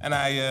 En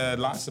hij, de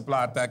laatste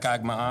plaat, hij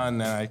kijkt me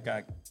aan en hij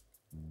kijkt...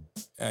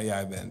 En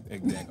jij bent.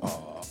 Ik denk,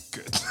 oh,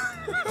 kut.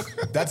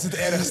 Dat is het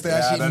ergste,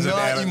 als je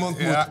naar iemand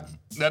moet. Ja,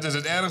 dat is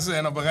het ergste.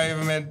 En op een gegeven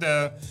moment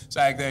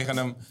zei ik tegen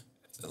hem...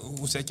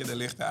 Hoe zet je de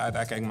lichten uit?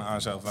 Hij kijkt me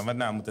aan zo van, wat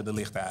nou moeten de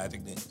lichten uit?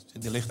 Ik denk,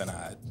 zet de lichten nou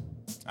uit.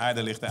 Hij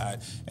de lichten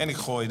uit. En ik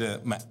gooide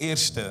mijn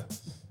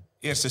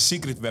eerste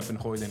secret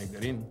weapon gooide ik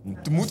erin.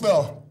 Het moet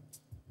wel.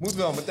 Moet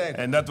wel, meteen.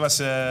 En dat was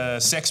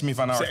Sex Me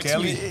van R.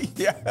 Kelly.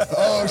 Ja.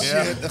 Oh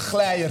shit, een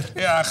glijer.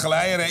 Ja,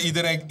 glijden.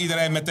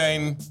 Iedereen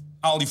meteen,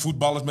 al die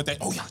voetballers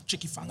meteen, oh ja,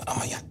 chickie vangen.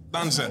 Oh ja,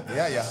 dansen.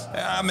 Ja.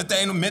 Ja,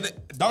 meteen,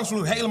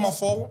 dansvloer helemaal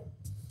vol.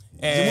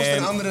 Je moest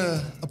een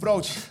andere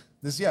approach.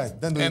 Dus ja,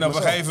 dan doe je En het op een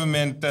maar zo. gegeven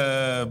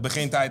moment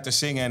begint hij te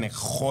zingen en ik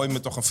gooi me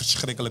toch een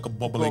verschrikkelijke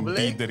bobbeling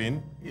beat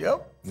erin. Yep.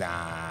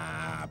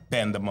 Nou,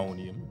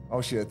 pandemonium.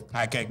 Oh shit.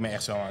 Hij keek me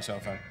echt zo aan, zo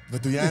van...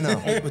 Wat doe jij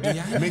nou? Wat doe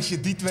jij? Mix je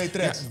die twee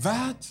tracks?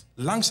 Wat?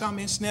 Langzaam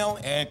en snel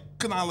en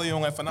knallen,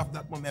 jongen. Vanaf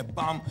dat moment,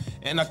 bam.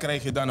 En dan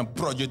kreeg je dan een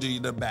Prodigy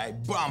erbij,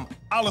 bam.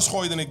 Alles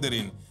gooide ik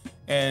erin.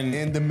 En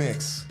In de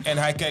mix. En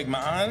hij keek me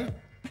aan.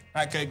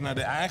 Hij keek naar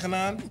de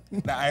eigenaar.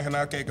 De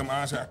eigenaar keek hem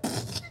aan en zei...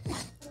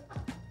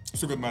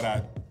 Zoek het maar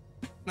uit.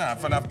 Nou,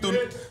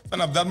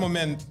 vanaf dat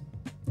moment...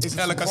 Is het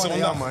elke gewoon,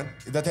 zondag. ja, man.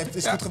 Dat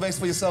is goed geweest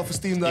voor je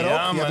self-esteem daar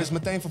Ja, ook. Je man. wist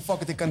meteen van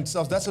fuck it, ik kan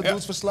zelfs dat soort Ja.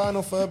 dudes verslaan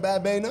of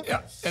bijbenen.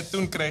 Ja, en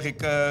toen kreeg ik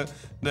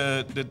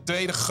de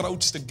tweede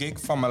grootste gig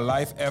van mijn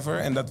life ever.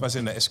 En dat was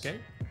in de Escape.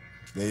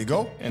 There you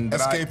go. En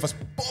Escape was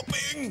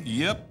popping.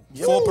 Yep.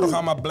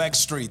 Voorprogramma Black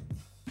Street.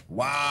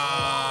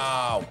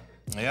 Wauw.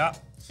 Ja.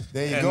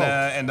 There you go.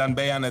 En dan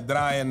ben je aan het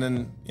draaien.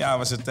 En ja,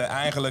 was het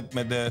eigenlijk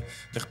met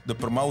de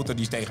promotor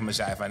die tegen me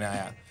zei van... Nou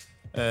ja,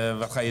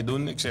 wat ga je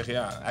doen? Ik zeg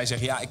ja. Hij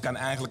zegt ja, ik kan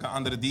eigenlijk een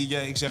andere DJ.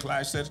 Ik zeg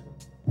luister,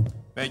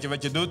 weet je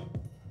wat je doet?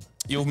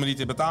 Je hoeft me niet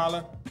te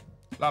betalen.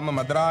 Laat me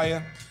maar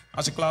draaien.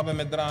 Als ik klaar ben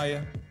met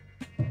draaien,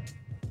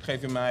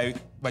 geef je mij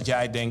wat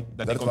jij denkt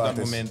dat Dat ik het op dat waard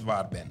is. moment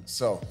waard ben.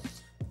 Zo,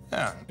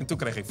 Ja, en toen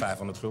kreeg ik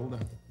 500 gulden.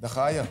 daar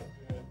ga je.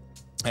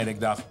 En ik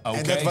dacht, oké.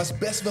 En dat was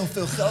best wel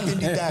veel geld in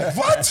die tijd.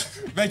 Wat?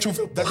 Weet je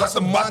hoeveel Dat was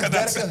een makken maand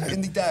dat werken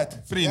in die tijd.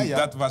 Vriend, Ja.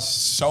 dat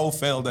was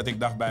zoveel dat ik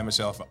dacht bij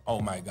mezelf,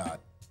 oh my god.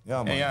 Ja,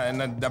 man. En, ja,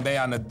 en dan ben je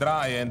aan het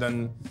draaien en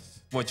dan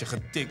word je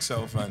getikt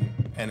zo van...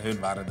 En hun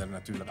waren er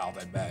natuurlijk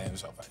altijd bij en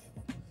zo van...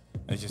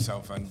 Weet je,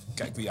 zo van,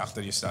 kijk wie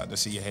achter je staat. Dan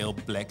zie je heel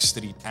Black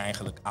Street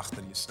eigenlijk achter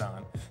je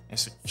staan. En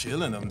ze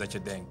chillen omdat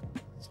je denkt...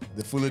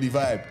 De voelen die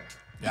vibe.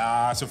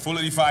 Ja, ze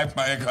voelen die vibe,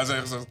 maar ik was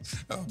echt zo...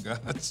 Oh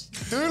god.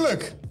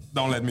 Tuurlijk.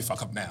 Don't let me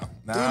fuck up now.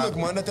 Nou, Tuurlijk,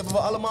 man. Dat hebben we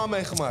allemaal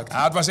meegemaakt.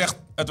 ja,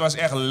 het was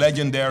echt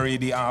legendary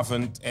die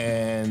avond.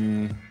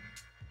 En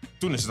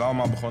toen is het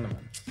allemaal begonnen,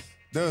 man.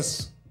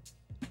 Dus,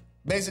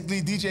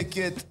 basically, DJ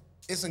Kid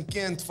is een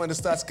kind van de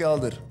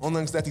Stadskelder.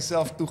 Ondanks dat hij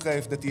zelf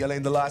toegeeft dat hij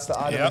alleen de laatste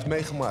adem Ja. heeft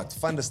meegemaakt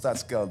van de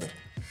Stadskelder.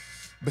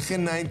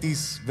 Begin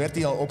 90s werd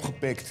hij al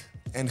opgepikt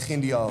en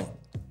ging hij al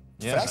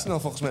vrij snel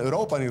volgens mij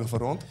Europa in ieder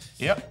geval rond.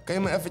 Ja. Kan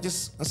je me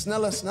eventjes een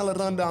snelle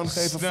rundown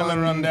geven Snelle van,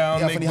 rundown. Ja,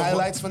 van Ik die begon-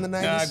 highlights van de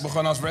 90s? Ja, ik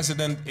begon als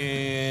resident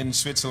in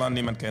Zwitserland.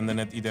 Niemand kende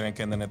het. Iedereen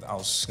kende het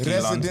als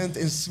Skiland. Resident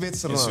in In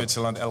Zwitserland.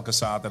 Zwitserland elke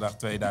zaterdag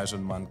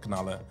 2000 man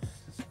knallen.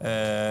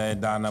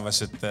 Daarna was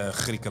het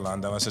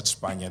Griekenland, daar was het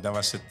Spanje, daar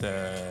was het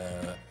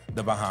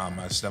de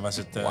Bahamas, daar was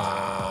het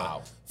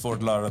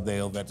Fort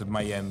Lauderdale, werd het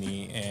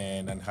Miami.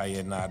 En dan ga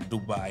je naar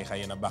Dubai, ga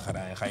je naar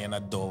Bahrein, ga je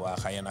naar Doha,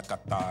 ga je naar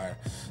Qatar.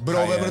 Bro,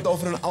 we hebben het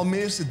over een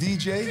Almeerse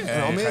DJ,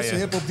 een Almeerse ga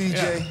je- hip-hop DJ.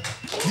 Ja.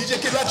 DJ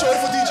Kid, laat je horen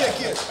voor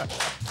DJ Kid.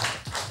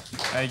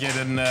 Weet je,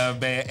 dan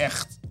ben je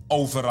echt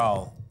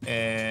overal.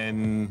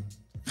 En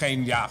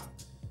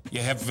je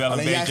hebt wel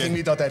Alleen een jij beetje... ging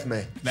niet altijd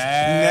mee.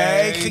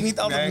 Nee, ik ging niet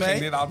altijd mee.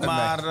 ging niet altijd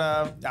maar mee.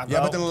 ja, Jij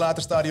wel, bent in een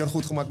later stadion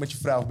goed gemaakt met je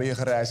vrouw. Ben je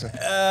gaan reizen?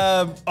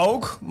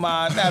 ook.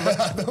 Maar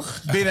nee,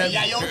 binnen,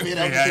 Jij ook weer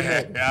elke Ja, keer ja,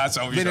 mee. ja,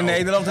 sowieso. binnen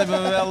Nederland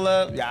hebben we wel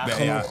Nee,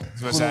 genoeg. ja,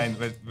 we zijn...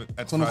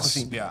 Het genoeg was,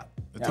 gezien. Ja,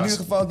 het In was, ieder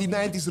geval die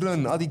 90s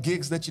run, al die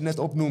gigs dat je net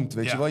opnoemt,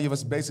 weet Ja. je wel. Je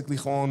was basically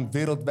gewoon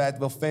wereldwijd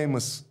wel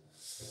famous.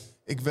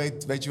 Ik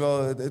weet je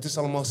wel, het is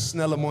allemaal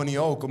snelle money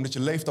ook, omdat je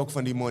leeft ook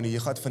van die money. Je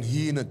gaat van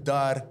hier naar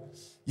daar.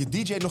 Je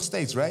DJ nog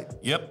steeds, right?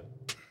 Yep,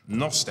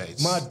 nog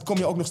steeds. Maar kom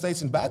je ook nog steeds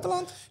in het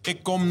buitenland?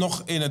 Ik kom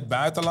nog in het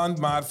buitenland,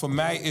 maar voor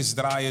mij is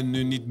draaien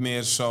nu niet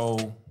meer zo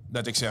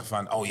dat ik zeg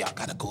van... Oh ja,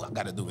 I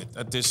gotta do it.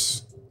 Het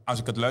is, als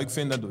ik het leuk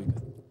vind, dan doe ik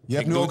het. Je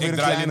hebt Ik nu ook weer een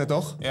draai kleine, niet-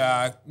 toch?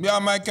 Ja,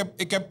 maar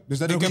ik heb Dus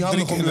dat is ik ook niet heb handig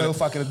 3 om kinderen. heel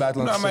vaak in het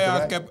buitenland Nou, te maar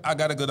zitten, ja,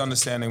 I got a good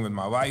understanding with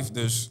my wife.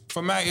 Dus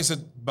voor mij is het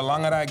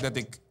belangrijk dat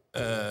ik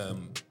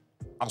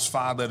als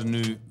vader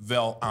nu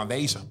wel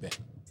aanwezig ben.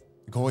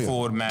 Ik hoor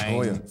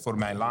je. Voor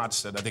mijn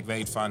laatste. Dat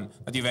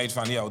hij weet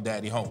van, yo,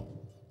 daddy home.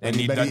 En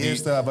niet bij die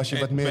eerste was je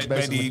wat meer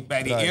bezig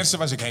bij die eerste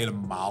was ik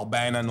helemaal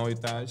bijna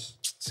nooit thuis.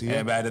 Zie je?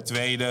 En bij de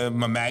tweede,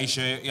 mijn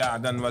meisje, ja,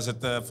 dan was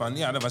het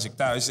dan was ik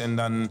thuis. En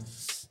dan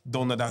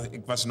donderdag,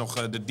 ik was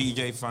nog de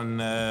DJ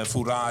van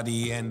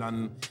Furadi. En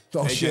dan,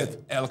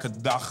 elke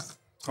dag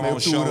gewoon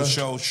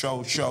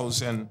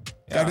shows. En,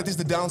 ja. Kijk, dit is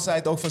de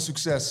downside ook van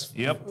succes.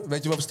 Yep.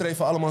 Weet je, we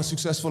streven allemaal een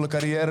succesvolle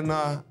carrière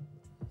na.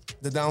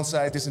 De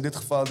downside is in dit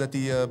geval dat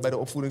hij bij de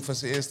opvoeding van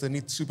zijn eerste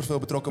niet superveel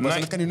betrokken was.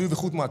 Nee. En dat kan hij nu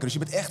weer goed maken. Dus je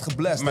bent echt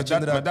geblest.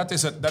 Maar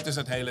dat is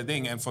het hele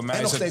ding. En voor mij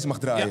en is nog steeds mag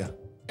draaien.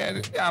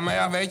 Ja, maar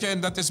ja, weet je,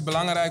 en dat is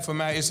belangrijk. Voor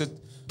mij is het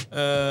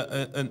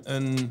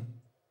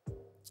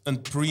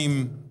een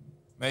dream.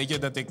 Weet je,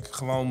 dat ik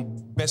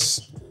gewoon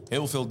best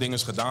heel veel dingen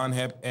gedaan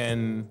heb.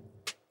 En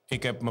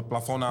ik heb mijn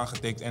plafond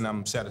aangetikt en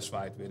I'm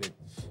satisfied with it.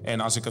 En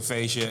als ik een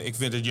feestje... Ik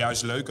vind het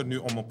juist leuker nu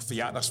om op een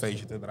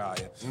verjaardagsfeestje te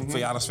draaien. Een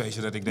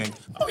verjaardagsfeestje dat ik denk,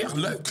 oh ja,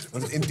 leuk.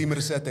 Een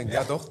intiemere setting,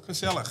 ja toch?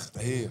 Gezellig.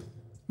 Heer.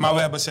 Maar we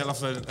hebben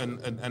zelf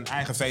een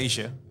eigen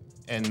feestje.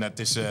 En dat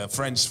is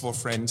Friends for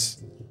Friends.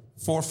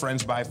 For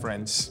Friends by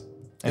Friends.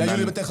 En Jullie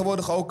hebben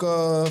tegenwoordig ook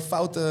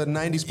foute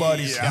 90s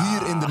parties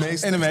hier in de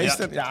Meester. In de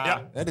Meester,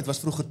 ja. Ja, dit was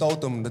vroeger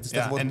Totum, dat is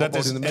tegenwoordig en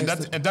Popo in de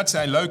Meester. en dat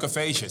zijn leuke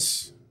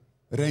feestjes.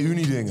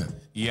 Reuniedingen.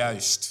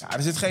 Juist. Ja,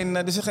 er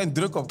zit geen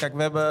druk op. Kijk,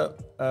 we hebben...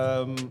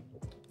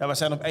 we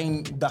zijn op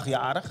 1 dag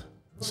jarig.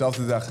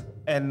 Dezelfde dag.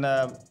 En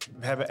we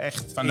hebben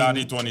echt... Vandaar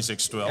die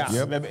 2612. Ja,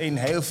 Yep. we hebben in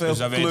heel veel Dus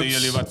dan clubs... weten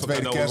jullie wat voor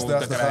Tweede cadeau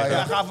kerstdag, te dan ga je-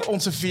 krijgen. Ja, gaan we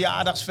onze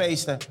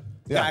verjaardagsfeesten.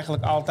 Ja.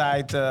 Eigenlijk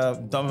altijd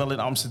dan wel in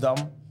Amsterdam,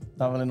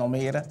 dan wel in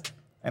Almere.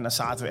 En dan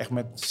zaten we echt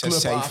met 6, 7...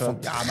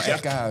 Clubavond. Ja, maar echt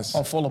Gekkenhuis.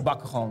 gewoon volle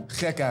bakken gewoon.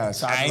 Gekkenhuis.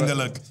 Zaten we-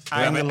 Eindelijk. We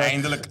hebben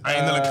eindelijk.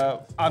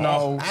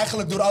 Anno.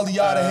 Eigenlijk door al die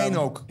jaren heen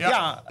ook.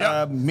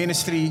 Ja.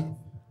 Ministry,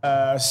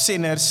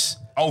 Sinners.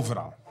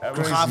 Overal. We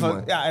Crazy, gaven,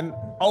 man. ja, en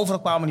overal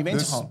kwamen die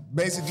mensen Dus gewoon.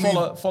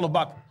 basically- Volle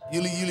bak.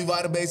 Jullie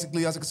waren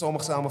basically, als ik het zo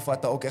mag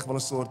samenvatten, ook echt wel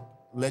een soort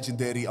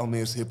legendary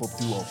Almeers hip-hop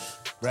duo.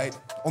 Right?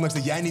 Ondanks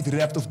dat jij niet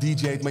rapt of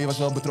DJ't, maar je was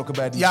wel betrokken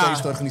bij die Ja.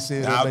 feesten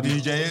organiseren. Nou, bij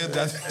die... DJ,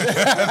 dat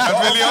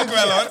wil je ook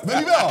wel hoor. Wil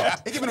je wel?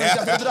 Ik heb er nog eens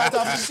achter de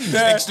draaitafel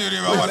gezien. Ik stuur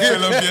je wel wat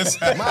filmpjes.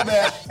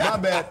 My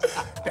bad.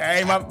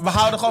 Nee, maar we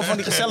houden gewoon van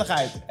die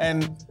gezelligheid.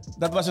 En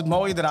dat was het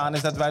mooie eraan,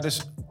 is dat wij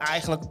dus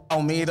eigenlijk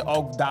Almere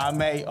ook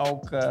daarmee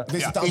ook Wisten te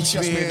iets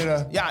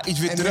enthousiasmeren. iets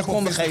weer En terug hip-hop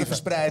konden wisten te geven.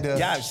 verspreiden.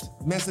 Juist.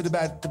 Mensen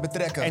erbij te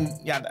betrekken. En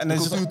de het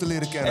is cultuur te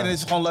leren kennen. En het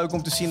is gewoon leuk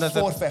om te zien dat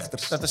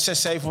Voorvechters. dat er 600,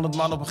 700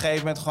 man op een gegeven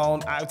moment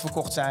gewoon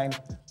uitverkocht zijn.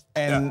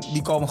 En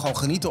die komen gewoon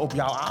genieten op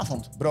jouw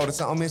avond. Bro, dat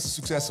zijn Almeerse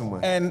successen,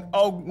 man. En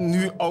ook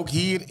nu ook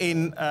hier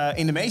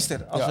in de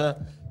Meester. Als we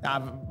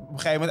op een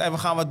gegeven moment, we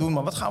gaan wat doen,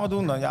 maar wat gaan we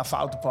doen dan? Ja,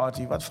 foute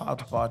party. Wat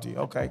foute party?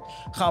 Oké,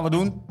 gaan we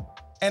doen.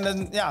 En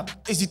dan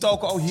is die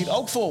toko hier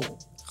ook vol.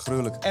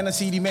 Gruwelijk. En dan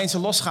zie je die mensen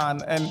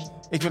losgaan. En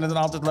ik vind het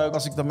dan altijd leuk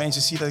als ik dan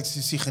mensen zie, dat ik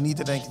ze zie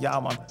genieten. Dan denk ik, ja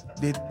man,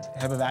 dit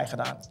hebben wij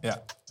gedaan.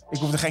 Ja. Ik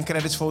hoef er geen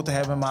credits voor te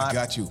hebben, maar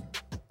Got you.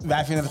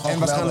 wij vinden het gewoon En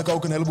waarschijnlijk geweldig.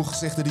 ook een heleboel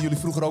gezichten die jullie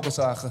vroeger ook al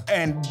zagen.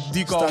 En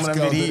die komen dan weer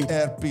Stadskelder, hier.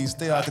 Airpeace,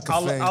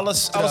 theatercafé.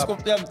 Alles Trap,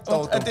 komt, ja, want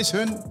Totum. het is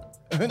hun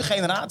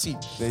generatie.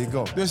 There you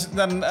go. Dus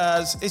dan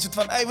is het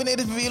van, hey, wanneer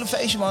is het weer een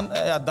feestje, man?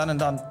 Ja, dan en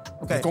dan.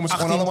 Oké, Dan komen ze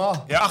gewoon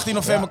allemaal. Ja, 18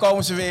 november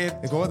komen ze weer.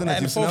 Ik hoorde het, En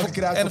die de zijn elke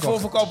keer en de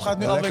uitverkocht. voorverkoop gaat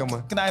nu Ja, lekker, alweer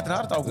man.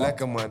 knijterhard ook, man.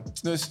 Lekker, man.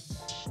 Dus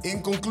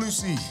In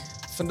conclusie,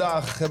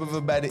 vandaag hebben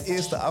we bij de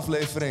eerste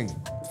aflevering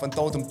van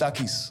Totum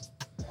Takkies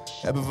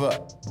hebben we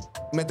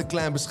met een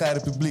klein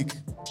bescheiden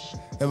publiek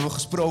hebben we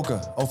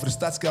gesproken over de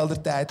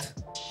Stadskelder tijd.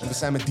 En we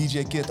zijn met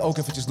DJ Kid ook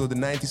eventjes door de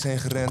 90s heen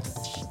gerend.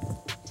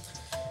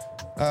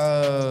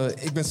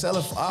 Ik ben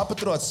zelf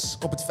apetrots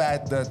op het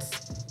feit dat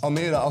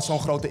Almere al zo'n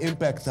grote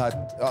impact had.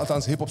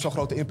 Althans, hip-hop zo'n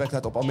grote impact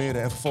had op Almere.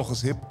 En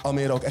vervolgens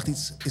Almere ook echt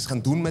iets is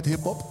gaan doen met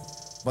hip-hop.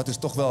 Wat dus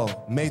toch wel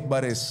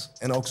meetbaar is.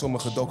 En ook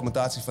sommige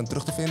documentatie van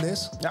terug te vinden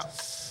is. ja,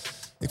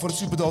 Ik vond het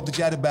super dope dat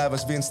jij erbij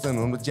was,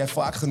 Winston. Omdat jij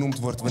vaak genoemd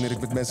wordt wanneer ik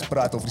met mensen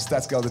praat over die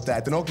Stadskelder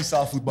tijd. En ook die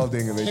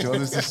zaalvoetbaldingen, weet je wel.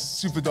 Dus het is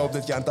super dope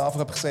dat je aan tafel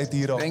hebt gezeten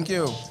hier ook. thank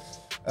you.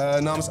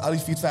 Namens Ali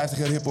 50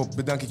 jaar hiphop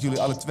bedank ik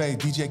jullie alle twee.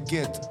 DJ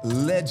Kid,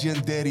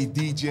 legendary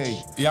DJ.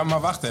 Ja, maar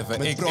wacht even.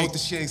 Met Ik,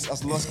 protégés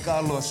als Los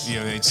Carlos. je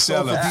weet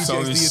Zoveel zelf, DJ's die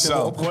het hebben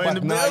sowieso. opgepakt Gooi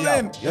in de na jou.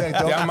 building. Je weet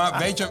toch? Ja, maar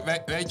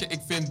weet je,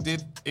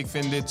 ik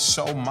vind dit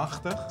zo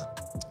machtig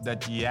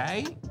dat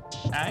jij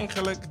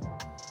eigenlijk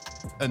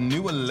een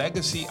nieuwe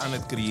legacy aan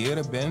het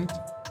creëren bent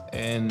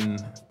en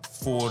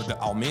voor de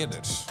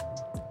Almeerders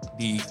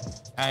die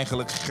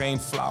eigenlijk geen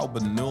flauw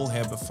benul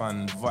hebben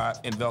van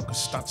in welke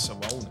stad ze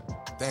wonen.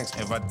 Thanks.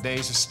 En wat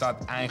deze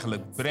stad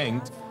eigenlijk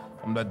brengt,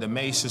 omdat de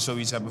meesten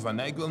zoiets hebben van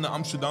nee, ik wil naar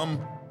Amsterdam,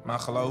 maar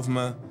geloof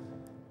me,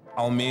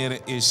 Almere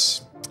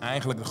is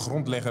eigenlijk de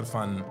grondlegger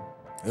van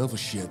Heel veel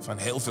shit.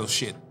 heel veel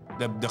shit.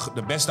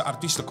 De beste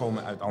artiesten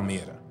komen uit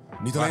Almere.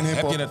 Niet alleen Waar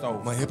hiphop, heb je het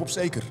over? maar hiphop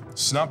zeker.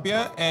 Snap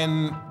je?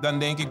 En dan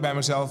denk ik bij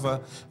mezelf,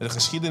 de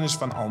geschiedenis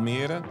van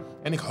Almere.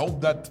 En ik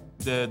hoop dat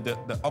de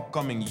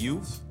upcoming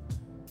youth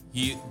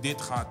hier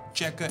dit gaat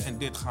checken en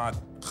dit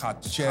gaat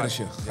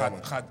Cherishen. Ja,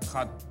 man.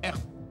 gaat echt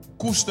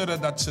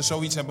koesteren dat ze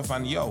zoiets hebben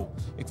van... Yo,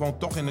 ik woon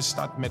toch in een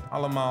stad met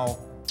allemaal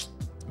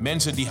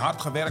mensen die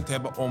hard gewerkt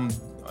hebben... om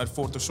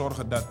ervoor te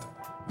zorgen dat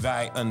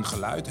wij een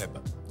geluid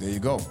hebben. There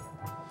you go.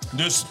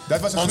 Dus Dat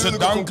was een onze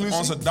gruwelijke conclusie.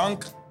 Onze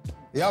dank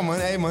Ja man,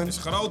 hé man. is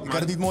groot, Ik man. had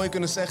het niet mooier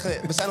kunnen zeggen.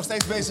 We zijn nog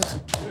steeds bezig.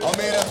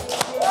 Almere.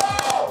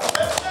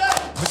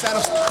 We zijn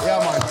nog... Ja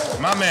man.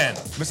 My man.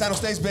 We zijn nog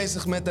steeds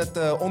bezig met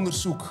het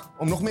onderzoek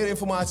om nog meer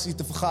informatie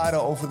te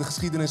vergaren over de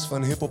geschiedenis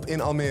van hiphop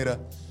in Almere.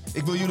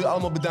 Ik wil jullie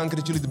allemaal bedanken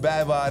dat jullie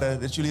erbij waren,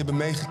 dat jullie hebben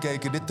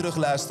meegekeken, dit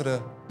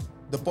terugluisteren,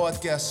 de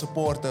podcast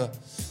supporten.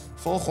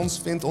 Volg ons,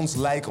 vind ons,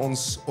 like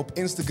ons. Op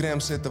Instagram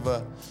zitten we.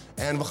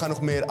 En we gaan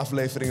nog meer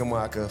afleveringen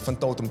maken van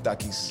Totum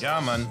Takkies. Ja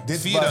man, Dit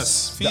virus.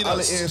 was de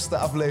allereerste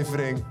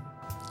aflevering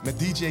met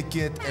Deejay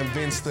Kid en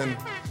Winston.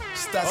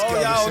 Stadskelder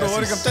Oh ja, dan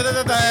hoor ik sessies.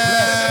 hem.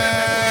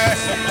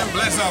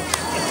 Bless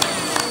up.